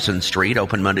Jefferson Street,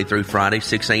 open Monday through Friday,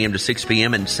 6 a.m. to 6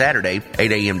 p.m. and Saturday,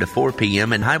 8 a.m. to 4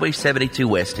 p.m. And Highway 72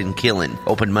 West in Killen,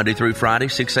 open Monday through Friday,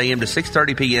 6 a.m. to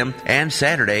 6:30 p.m. and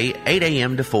Saturday, 8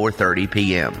 a.m. to 4:30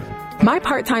 p.m. My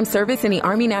part-time service in the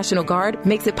Army National Guard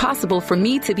makes it possible for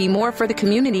me to be more for the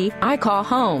community I call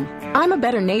home. I'm a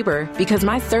better neighbor because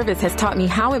my service has taught me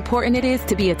how important it is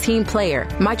to be a team player.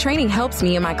 My training helps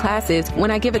me in my classes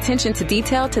when I give attention to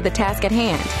detail to the task at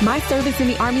hand. My service in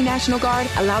the Army National Guard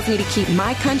allows me to keep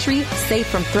my country safe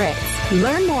from threats.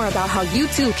 Learn more about how you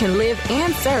too can live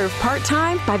and serve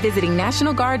part-time by visiting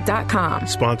NationalGuard.com.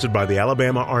 Sponsored by the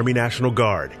Alabama Army National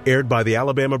Guard. Aired by the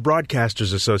Alabama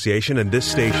Broadcasters Association and this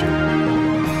station.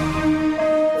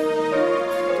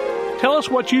 Tell us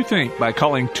what you think by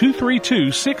calling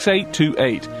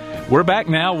 232-6828. We're back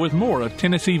now with more of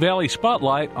Tennessee Valley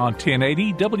Spotlight on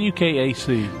 1080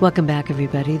 WKAC. Welcome back,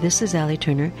 everybody. This is Allie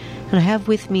Turner, and I have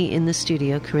with me in the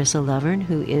studio Carissa Lovern,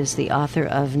 who is the author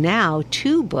of now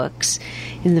 2 books.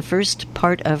 In the first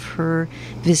part of her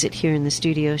visit here in the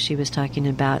studio, she was talking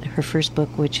about her first book,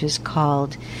 which is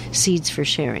called Seeds for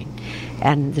Sharing,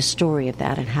 and the story of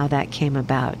that and how that came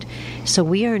about. So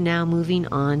we are now moving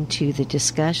on to the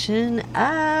discussion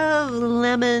of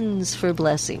lemons for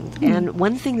blessing. And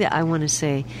one thing that I want to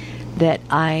say that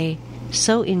I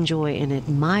so enjoy and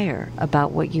admire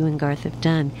about what you and Garth have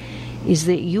done is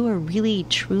that you are really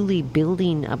truly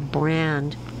building a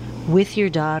brand with your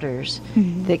daughters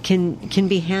that can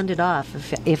be handed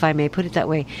off, if I may put it that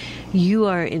way. You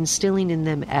are instilling in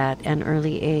them at an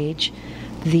early age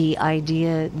the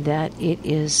idea that it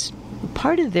is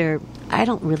part of their, I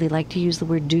don't really like to use the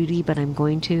word duty, but I'm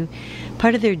going to,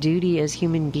 part of their duty as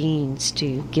human beings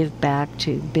to give back,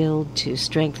 to build, to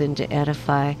strengthen, to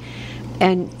edify.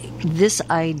 And this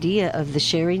idea of the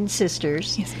Sharing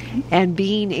Sisters, and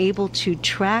being able to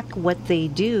track what they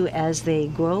do as they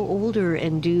grow older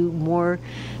and do more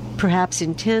perhaps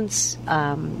intense,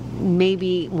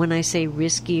 maybe when I say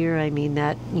riskier, I mean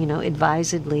that,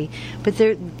 advisedly. But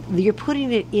you're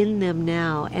putting it in them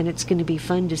now, and it's going to be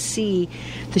fun to see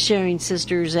the Sharing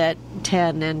Sisters at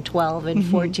 10 and 12 and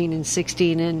 14 and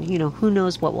 16, and, who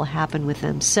knows what will happen with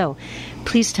them. So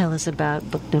please tell us about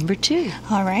book number 2.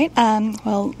 All right.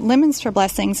 Well, Lemons for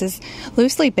Blessings is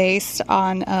loosely based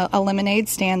on a lemonade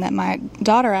stand that my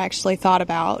daughter actually thought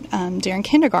about during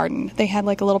kindergarten. They had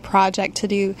like a little project to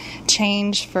do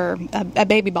change for a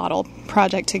baby bottle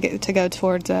project to go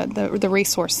towards the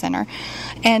resource center,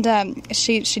 and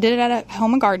she did it at a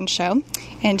home and garden show,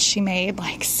 and she made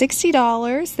like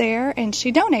 $60 there, and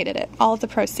she donated it, all of the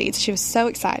proceeds. She was so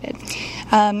excited.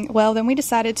 Well, then we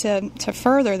decided to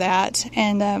further that,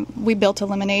 and we built a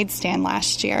lemonade stand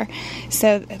last year.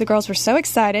 So the girls were so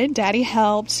excited. Daddy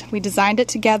helped. We designed it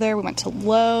together. We went to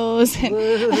Lowe's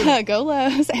and go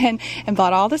Lowe's and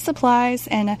bought all the supplies,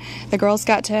 and the girls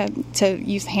got to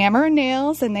use hammer and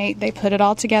nails, and they put it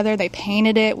all together. They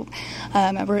painted it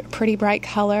a pretty bright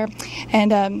color,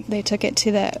 and they took it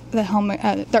to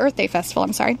the Earth Day Festival.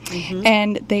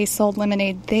 And they sold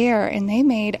lemonade there, and they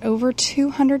made over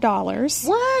 $200.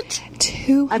 What?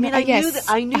 $200. I mean, yes.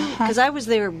 I knew because I was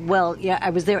there. Well, yeah, I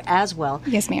was there as well.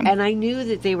 Yes, ma'am. And I knew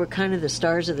that they were kind of the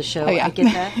stars of the show. Oh, yeah. I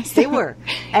get that. They were.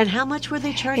 And how much were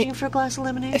they charging for a glass of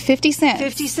lemonade? 50 cents.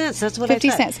 50 cents. That's what 50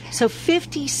 I thought. 50 cents. So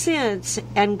 50 cents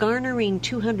and garnering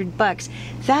 $200.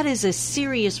 That is a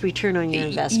serious return on your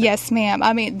investment. Yes, ma'am.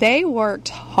 I mean, they worked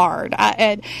hard,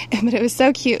 but it was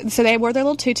so cute. So they wore their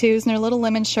little tutus and their little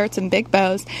lemon shirts and big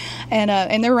bows,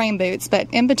 and their rain boots. But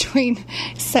in between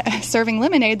serving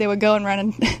lemonade, they would go and run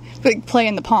and play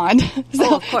in the pond,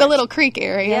 so the little creek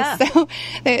area. Yeah. So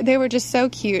they were just so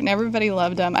cute, and everybody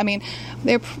loved them. I mean,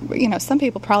 some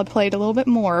people probably played a little bit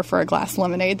more for a glass of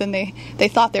lemonade than they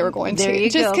thought they were going to,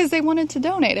 just because they wanted to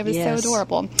donate. It was so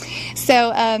adorable.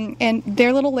 So, and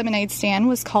their little lemonade stand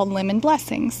was called Lemon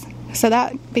Blessings. So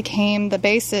that became the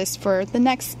basis for the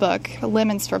next book,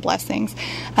 Lemons for Blessings.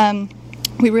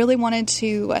 We really wanted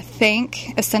to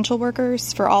thank essential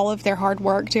workers for all of their hard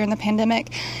work during the pandemic.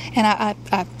 And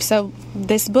so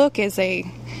this book is a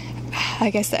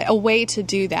way to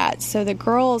do that. So the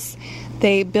girls,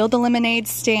 they build a lemonade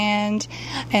stand,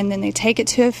 and then they take it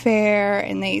to a fair,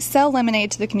 and they sell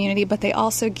lemonade to the community, but they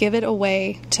also give it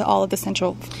away to all of the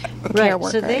essential care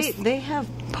workers. So they have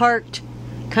parked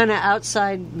kind of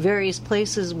outside various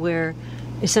places where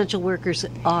essential workers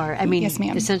are. I mean, yes,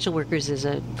 ma'am. Essential workers is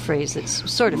a phrase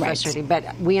that's sort of frustrating,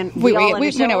 but we all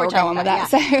understand know where we're going with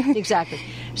that. Yeah, exactly.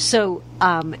 So,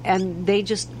 and they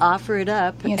just offer it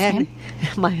up. Yes, and ma'am.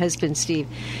 My husband, Steve,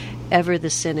 ever the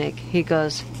cynic, he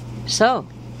goes, so,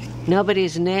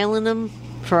 nobody's nailing them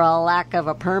for a lack of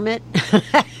a permit.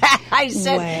 I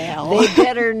said they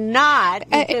better not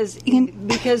because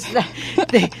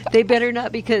they better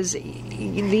not, because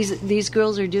these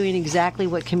girls are doing exactly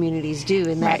what communities do,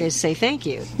 and that is say thank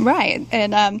you. Right.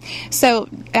 And so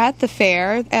at the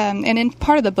fair, and in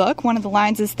part of the book, one of the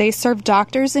lines is they serve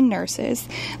doctors and nurses.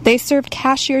 They serve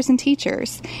cashiers and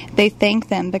teachers. They thank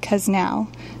them because now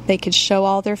they could show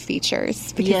all their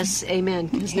features. Yes, amen.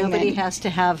 Because nobody has to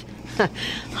have,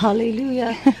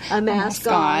 hallelujah, a mask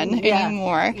on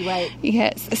anymore. Right.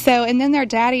 Yes. So, and then their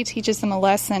daddy teaches them a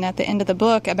lesson at the end of the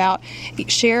book about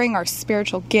sharing our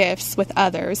spiritual gifts with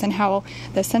others, and how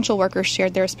the essential workers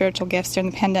shared their spiritual gifts during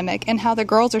the pandemic, and how the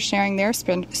girls are sharing their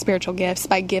spiritual gifts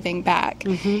by giving back.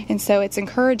 Mm-hmm. And so it's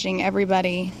encouraging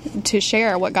everybody to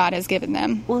share what God has given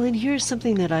them. Well, and here's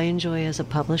something that I enjoy as a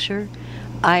publisher.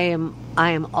 I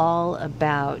am all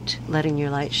about letting your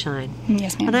light shine.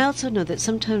 Yes, ma'am. And I also know that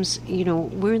sometimes,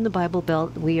 we're in the Bible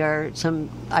Belt.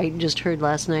 I just heard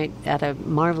last night at a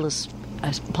marvelous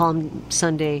Palm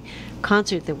Sunday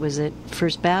concert that was at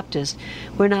First Baptist.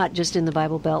 We're not just in the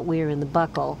Bible Belt, we're in the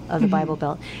buckle of the Bible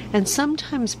Belt. And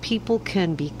sometimes people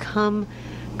can become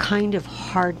kind of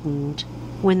hardened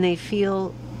when they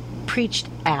feel preached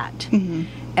at. Mm-hmm.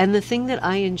 And the thing that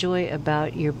I enjoy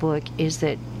about your book is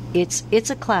that it's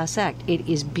a class act. It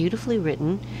is beautifully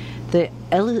written. The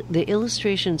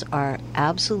illustrations are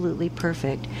absolutely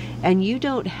perfect, and you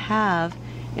don't have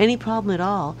any problem at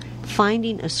all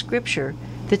finding a scripture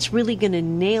that's really going to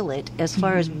nail it as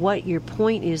far as what your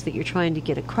point is that you're trying to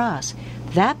get across.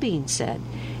 That being said,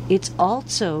 it's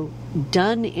also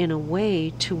done in a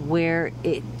way to where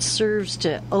it serves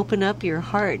to open up your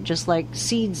heart, just like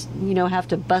seeds, have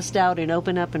to bust out and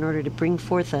open up in order to bring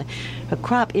forth a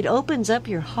crop. It opens up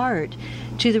your heart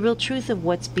to the real truth of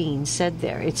what's being said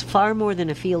there. It's far more than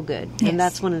a feel-good, and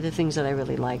that's one of the things that I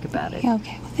really like about it.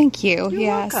 Okay, well, thank you.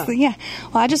 You're welcome. Yeah.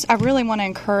 Well, I really want to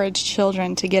encourage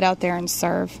children to get out there and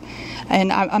serve,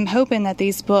 and I'm hoping that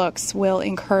these books will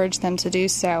encourage them to do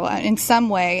so in some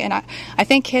way. And I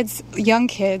think young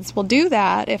kids will do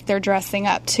that if they're dressing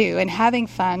up too and having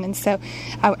fun. And so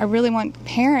I really want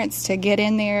parents to get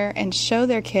in there and show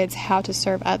their kids how to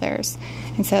serve others.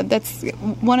 And so that's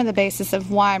one of the basis of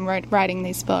why I'm writing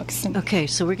these books. Okay,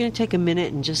 so we're going to take a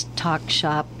minute and just talk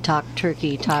shop, talk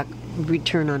turkey, talk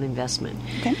return on investment.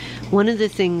 Okay. One of the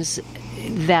things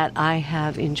that I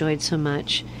have enjoyed so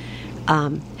much,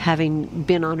 having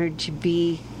been honored to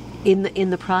be in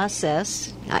the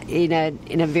process, in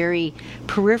a very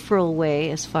peripheral way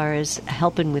as far as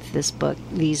helping with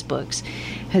these books,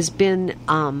 has been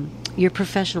your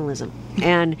professionalism.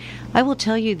 And I will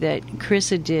tell you that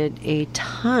Carissa did a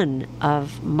ton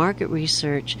of market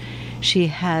research. She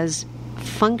has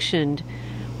functioned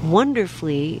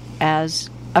wonderfully as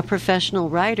a professional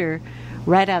writer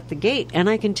right out the gate. And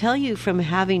I can tell you, from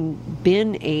having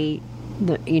been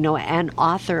an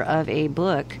author of a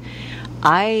book,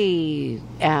 I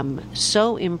am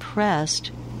so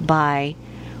impressed by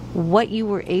what you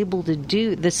were able to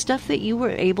do, the stuff that you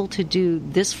were able to do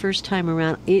this first time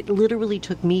around. It literally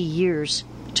took me years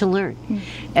to learn.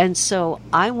 And so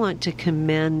I want to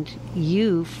commend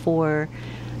you for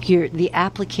the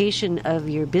application of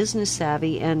your business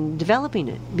savvy and developing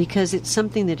it, because it's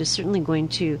something that is certainly going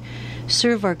to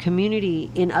serve our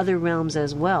community in other realms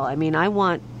as well. I mean, I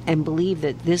want and believe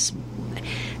that this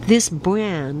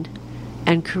brand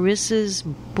and Carissa's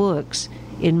books,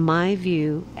 in my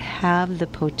view, have the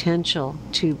potential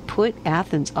to put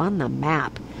Athens on the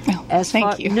map. Oh,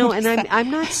 thank you. No, and I'm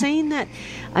not saying that.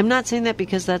 I'm not saying that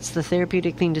because that's the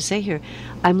therapeutic thing to say here.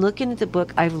 I'm looking at the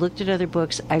book. I've looked at other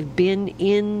books. I've been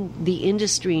in the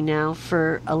industry now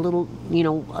for a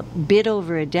bit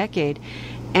over a decade,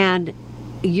 and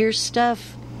your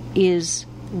stuff is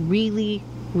really,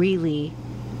 really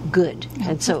good.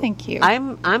 And so thank you.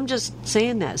 I'm just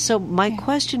saying that. So my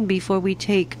question before we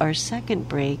take our second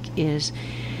break is,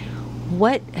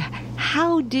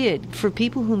 how did, for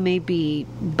people who may be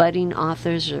budding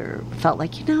authors or felt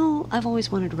like, I've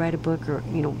always wanted to write a book, or,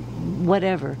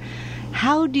 whatever,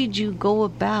 how did you go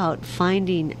about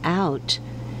finding out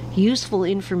useful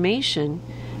information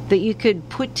that you could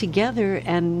put together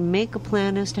and make a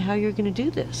plan as to how you're going to do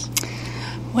this?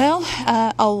 Well,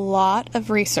 a lot of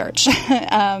research. So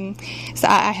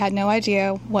I had no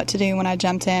idea what to do when I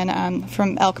jumped in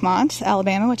from Elkmont,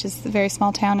 Alabama, which is a very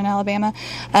small town in Alabama.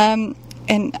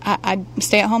 I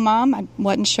stay-at-home mom. I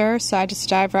wasn't sure, so I just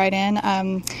dived right in.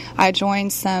 I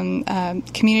joined some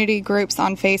community groups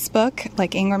on Facebook,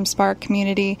 like Ingram Spark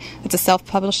Community. It's a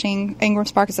self-publishing. Ingram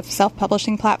Spark is a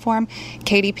self-publishing platform.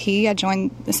 KDP, I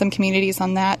joined some communities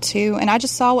on that too, and I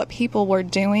just saw what people were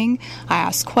doing. I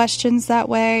asked questions that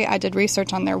way. I did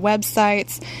research on their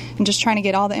websites and just trying to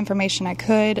get all the information I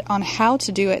could on how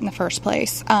to do it in the first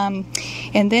place.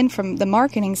 And then from the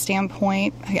marketing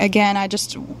standpoint, again, I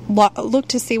just looked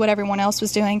to see what everyone else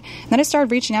was doing. And then I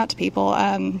started reaching out to people.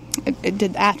 I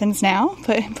did Athens Now,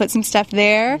 put some stuff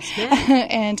there.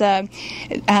 And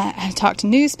I talked to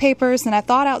newspapers, and I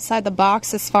thought outside the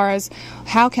box as far as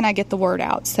how can I get the word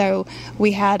out. So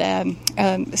we had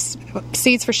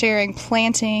Seeds for Sharing,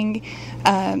 planting,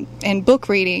 and book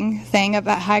reading thing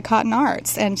about High Cotton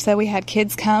Arts. And so we had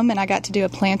kids come, and I got to do a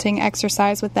planting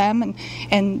exercise with them,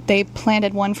 and they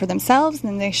planted one for themselves,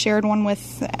 and they shared one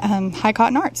with High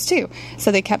Cotton Arts too.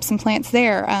 So they kept some plants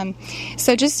there.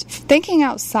 So just thinking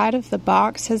outside of the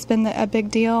box has been a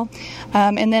big deal.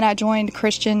 And then I joined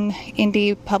Christian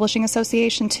Indie Publishing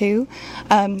Association too,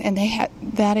 and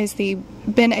that is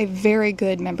been a very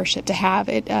good membership to have.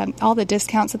 All the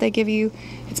discounts that they give you,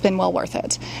 it's been well worth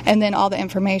it. And then all the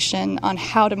information on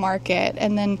how to market.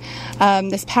 And then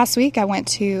this past week I went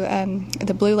to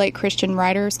the Blue Lake Christian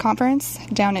Writers Conference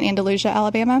down in Andalusia,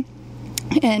 Alabama.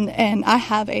 And I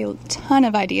have a ton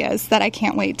of ideas that I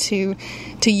can't wait to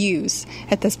use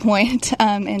at this point,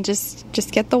 and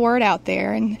just get the word out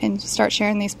there and start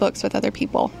sharing these books with other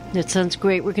people. That sounds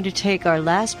great. We're going to take our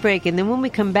last break, and then when we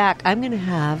come back, I'm going to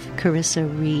have Carissa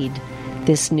read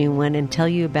this new one and tell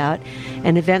you about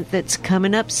an event that's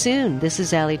coming up soon. This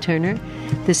is Allie Turner.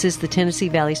 This is the Tennessee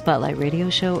Valley Spotlight Radio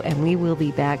Show, and we will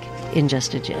be back in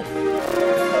just a jiff.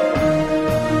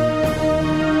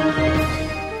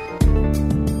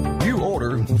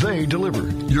 They deliver.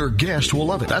 Your guest will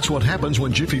love it. That's what happens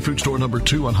when Jiffy Food Store number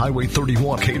 2 on Highway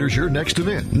 31 caters your next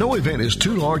event. No event is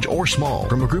too large or small,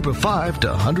 from a group of 5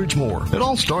 to hundreds more. It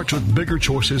all starts with bigger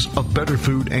choices of better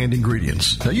food and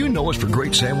ingredients. Now, you know us for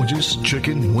great sandwiches,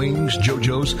 chicken, wings,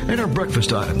 JoJo's, and our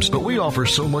breakfast items, but we offer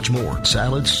so much more.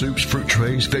 Salads, soups, fruit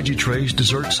trays, veggie trays,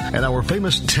 desserts, and our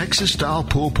famous Texas-style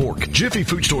pulled pork. Jiffy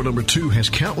Food Store number 2 has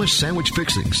countless sandwich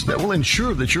fixings that will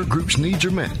ensure that your group's needs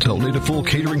are met. Don't need a full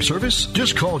catering service?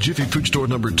 Just call Jiffy Food Store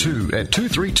number 2 at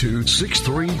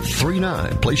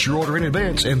 232-6339. Place your order in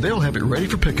advance and they'll have it ready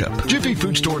for pickup. Jiffy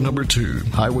Food Store number 2,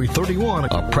 Highway 31,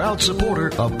 a proud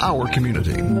supporter of our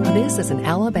community. This is an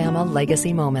Alabama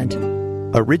legacy moment.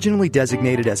 Originally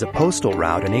designated as a postal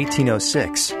route in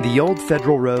 1806, the old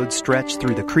federal road stretched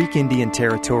through the Creek Indian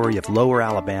Territory of Lower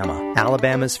Alabama.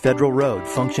 Alabama's federal road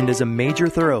functioned as a major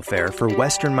thoroughfare for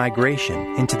western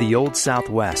migration into the Old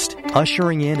Southwest,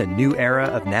 ushering in a new era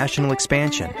of national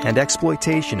expansion and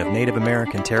exploitation of Native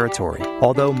American territory.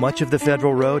 Although much of the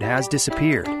federal road has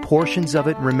disappeared, portions of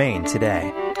it remain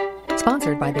today.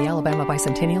 Sponsored by the Alabama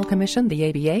Bicentennial Commission, the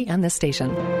ABA, and this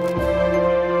station.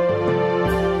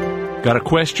 Got a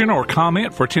question or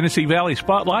comment for Tennessee Valley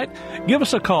Spotlight? Give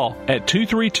us a call at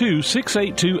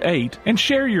 232-6828 and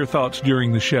share your thoughts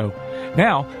during the show.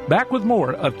 Now, back with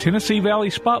more of Tennessee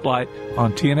Valley Spotlight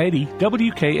on 1080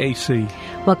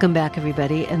 WKAC. Welcome back,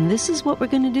 everybody, and this is what we're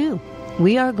going to do.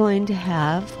 We are going to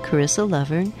have Carissa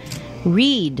Lovern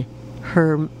read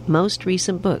her most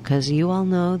recent book, because you all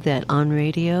know that on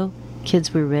radio,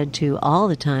 kids were read to all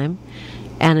the time,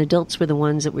 and adults were the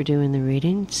ones that were doing the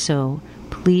reading, so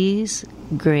please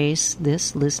grace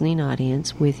this listening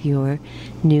audience with your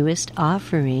newest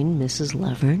offering, Mrs.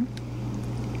 Lovern.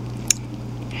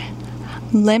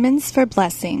 Lemons for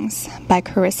Blessings by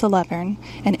Carissa Lovern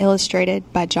and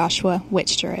illustrated by Joshua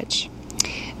Wichterich.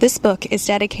 This book is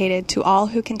dedicated to all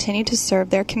who continue to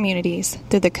serve their communities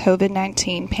through the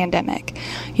COVID-19 pandemic.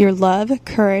 Your love,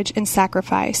 courage, and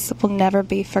sacrifice will never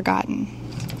be forgotten.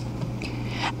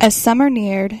 As summer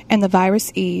neared and the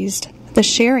virus eased, the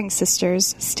Sharing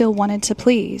Sisters still wanted to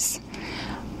please.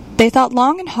 They thought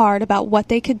long and hard about what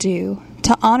they could do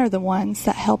to honor the ones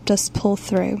that helped us pull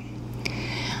through.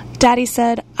 Daddy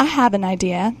said, "I have an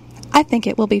idea. I think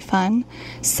it will be fun.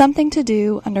 Something to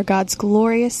do under God's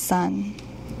glorious sun."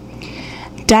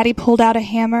 Daddy pulled out a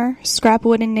hammer, scrap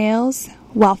wood and nails.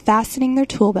 While fastening their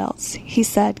tool belts, he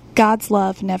said, "God's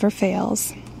love never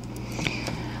fails."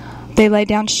 They laid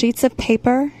down sheets of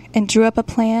paper and drew up a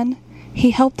plan.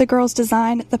 He helped the girls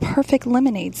design the perfect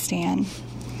lemonade stand.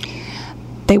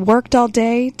 They worked all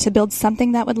day to build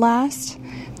something that would last.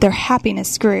 Their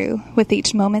happiness grew with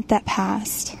each moment that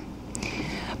passed.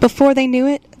 Before they knew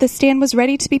it, the stand was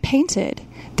ready to be painted.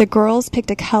 The girls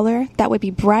picked a color that would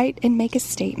be bright and make a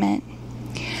statement.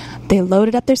 They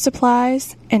loaded up their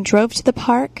supplies and drove to the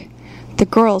park. The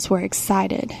girls were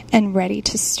excited and ready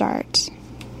to start.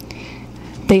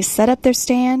 They set up their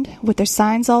stand with their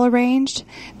signs all arranged.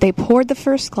 They poured the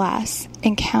first glass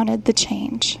and counted the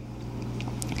change.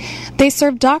 They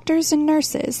served doctors and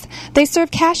nurses. They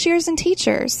served cashiers and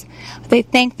teachers. They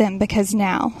thanked them because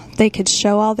now they could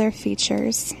show all their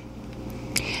features.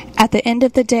 At the end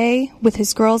of the day, with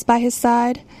his girls by his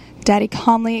side, Daddy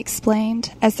calmly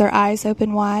explained as their eyes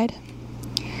opened wide.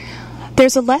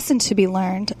 There's a lesson to be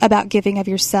learned about giving of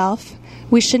yourself.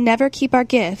 We should never keep our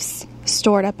gifts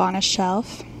stored up on a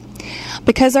shelf.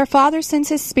 Because our Father sends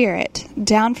His Spirit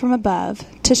down from above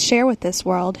to share with this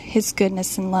world His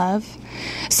goodness and love.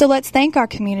 So let's thank our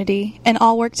community and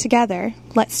all work together.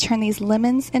 Let's turn these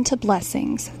lemons into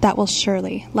blessings that will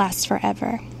surely last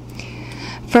forever.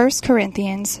 1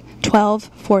 Corinthians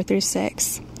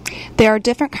 12:4-6. There are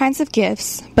different kinds of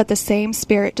gifts, but the same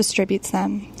Spirit distributes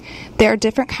them. There are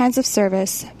different kinds of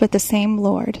service, but the same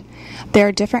Lord. There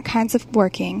are different kinds of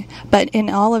working, but in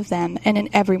all of them and in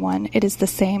everyone, it is the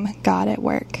same God at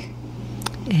work.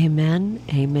 Amen,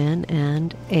 amen,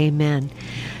 and amen.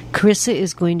 Carissa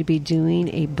is going to be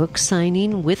doing a book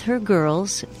signing with her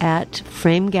girls at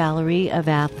Frame Gallery of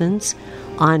Athens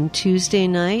on Tuesday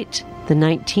night, the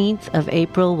 19th of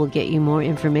April. We'll get you more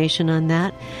information on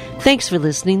that. Thanks for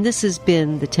listening. This has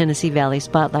been the Tennessee Valley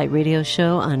Spotlight Radio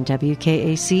Show on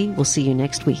WKAC. We'll see you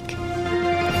next week.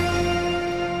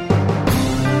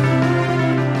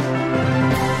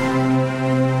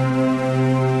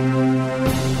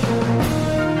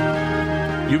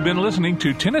 You've been listening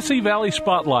to Tennessee Valley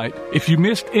Spotlight. If you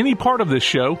missed any part of this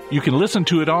show, you can listen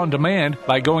to it on demand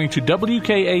by going to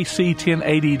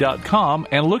WKAC1080.com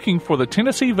and looking for the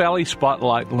Tennessee Valley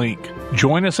Spotlight link.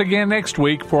 Join us again next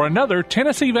week for another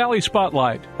Tennessee Valley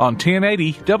Spotlight on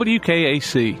 1080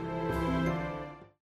 WKAC.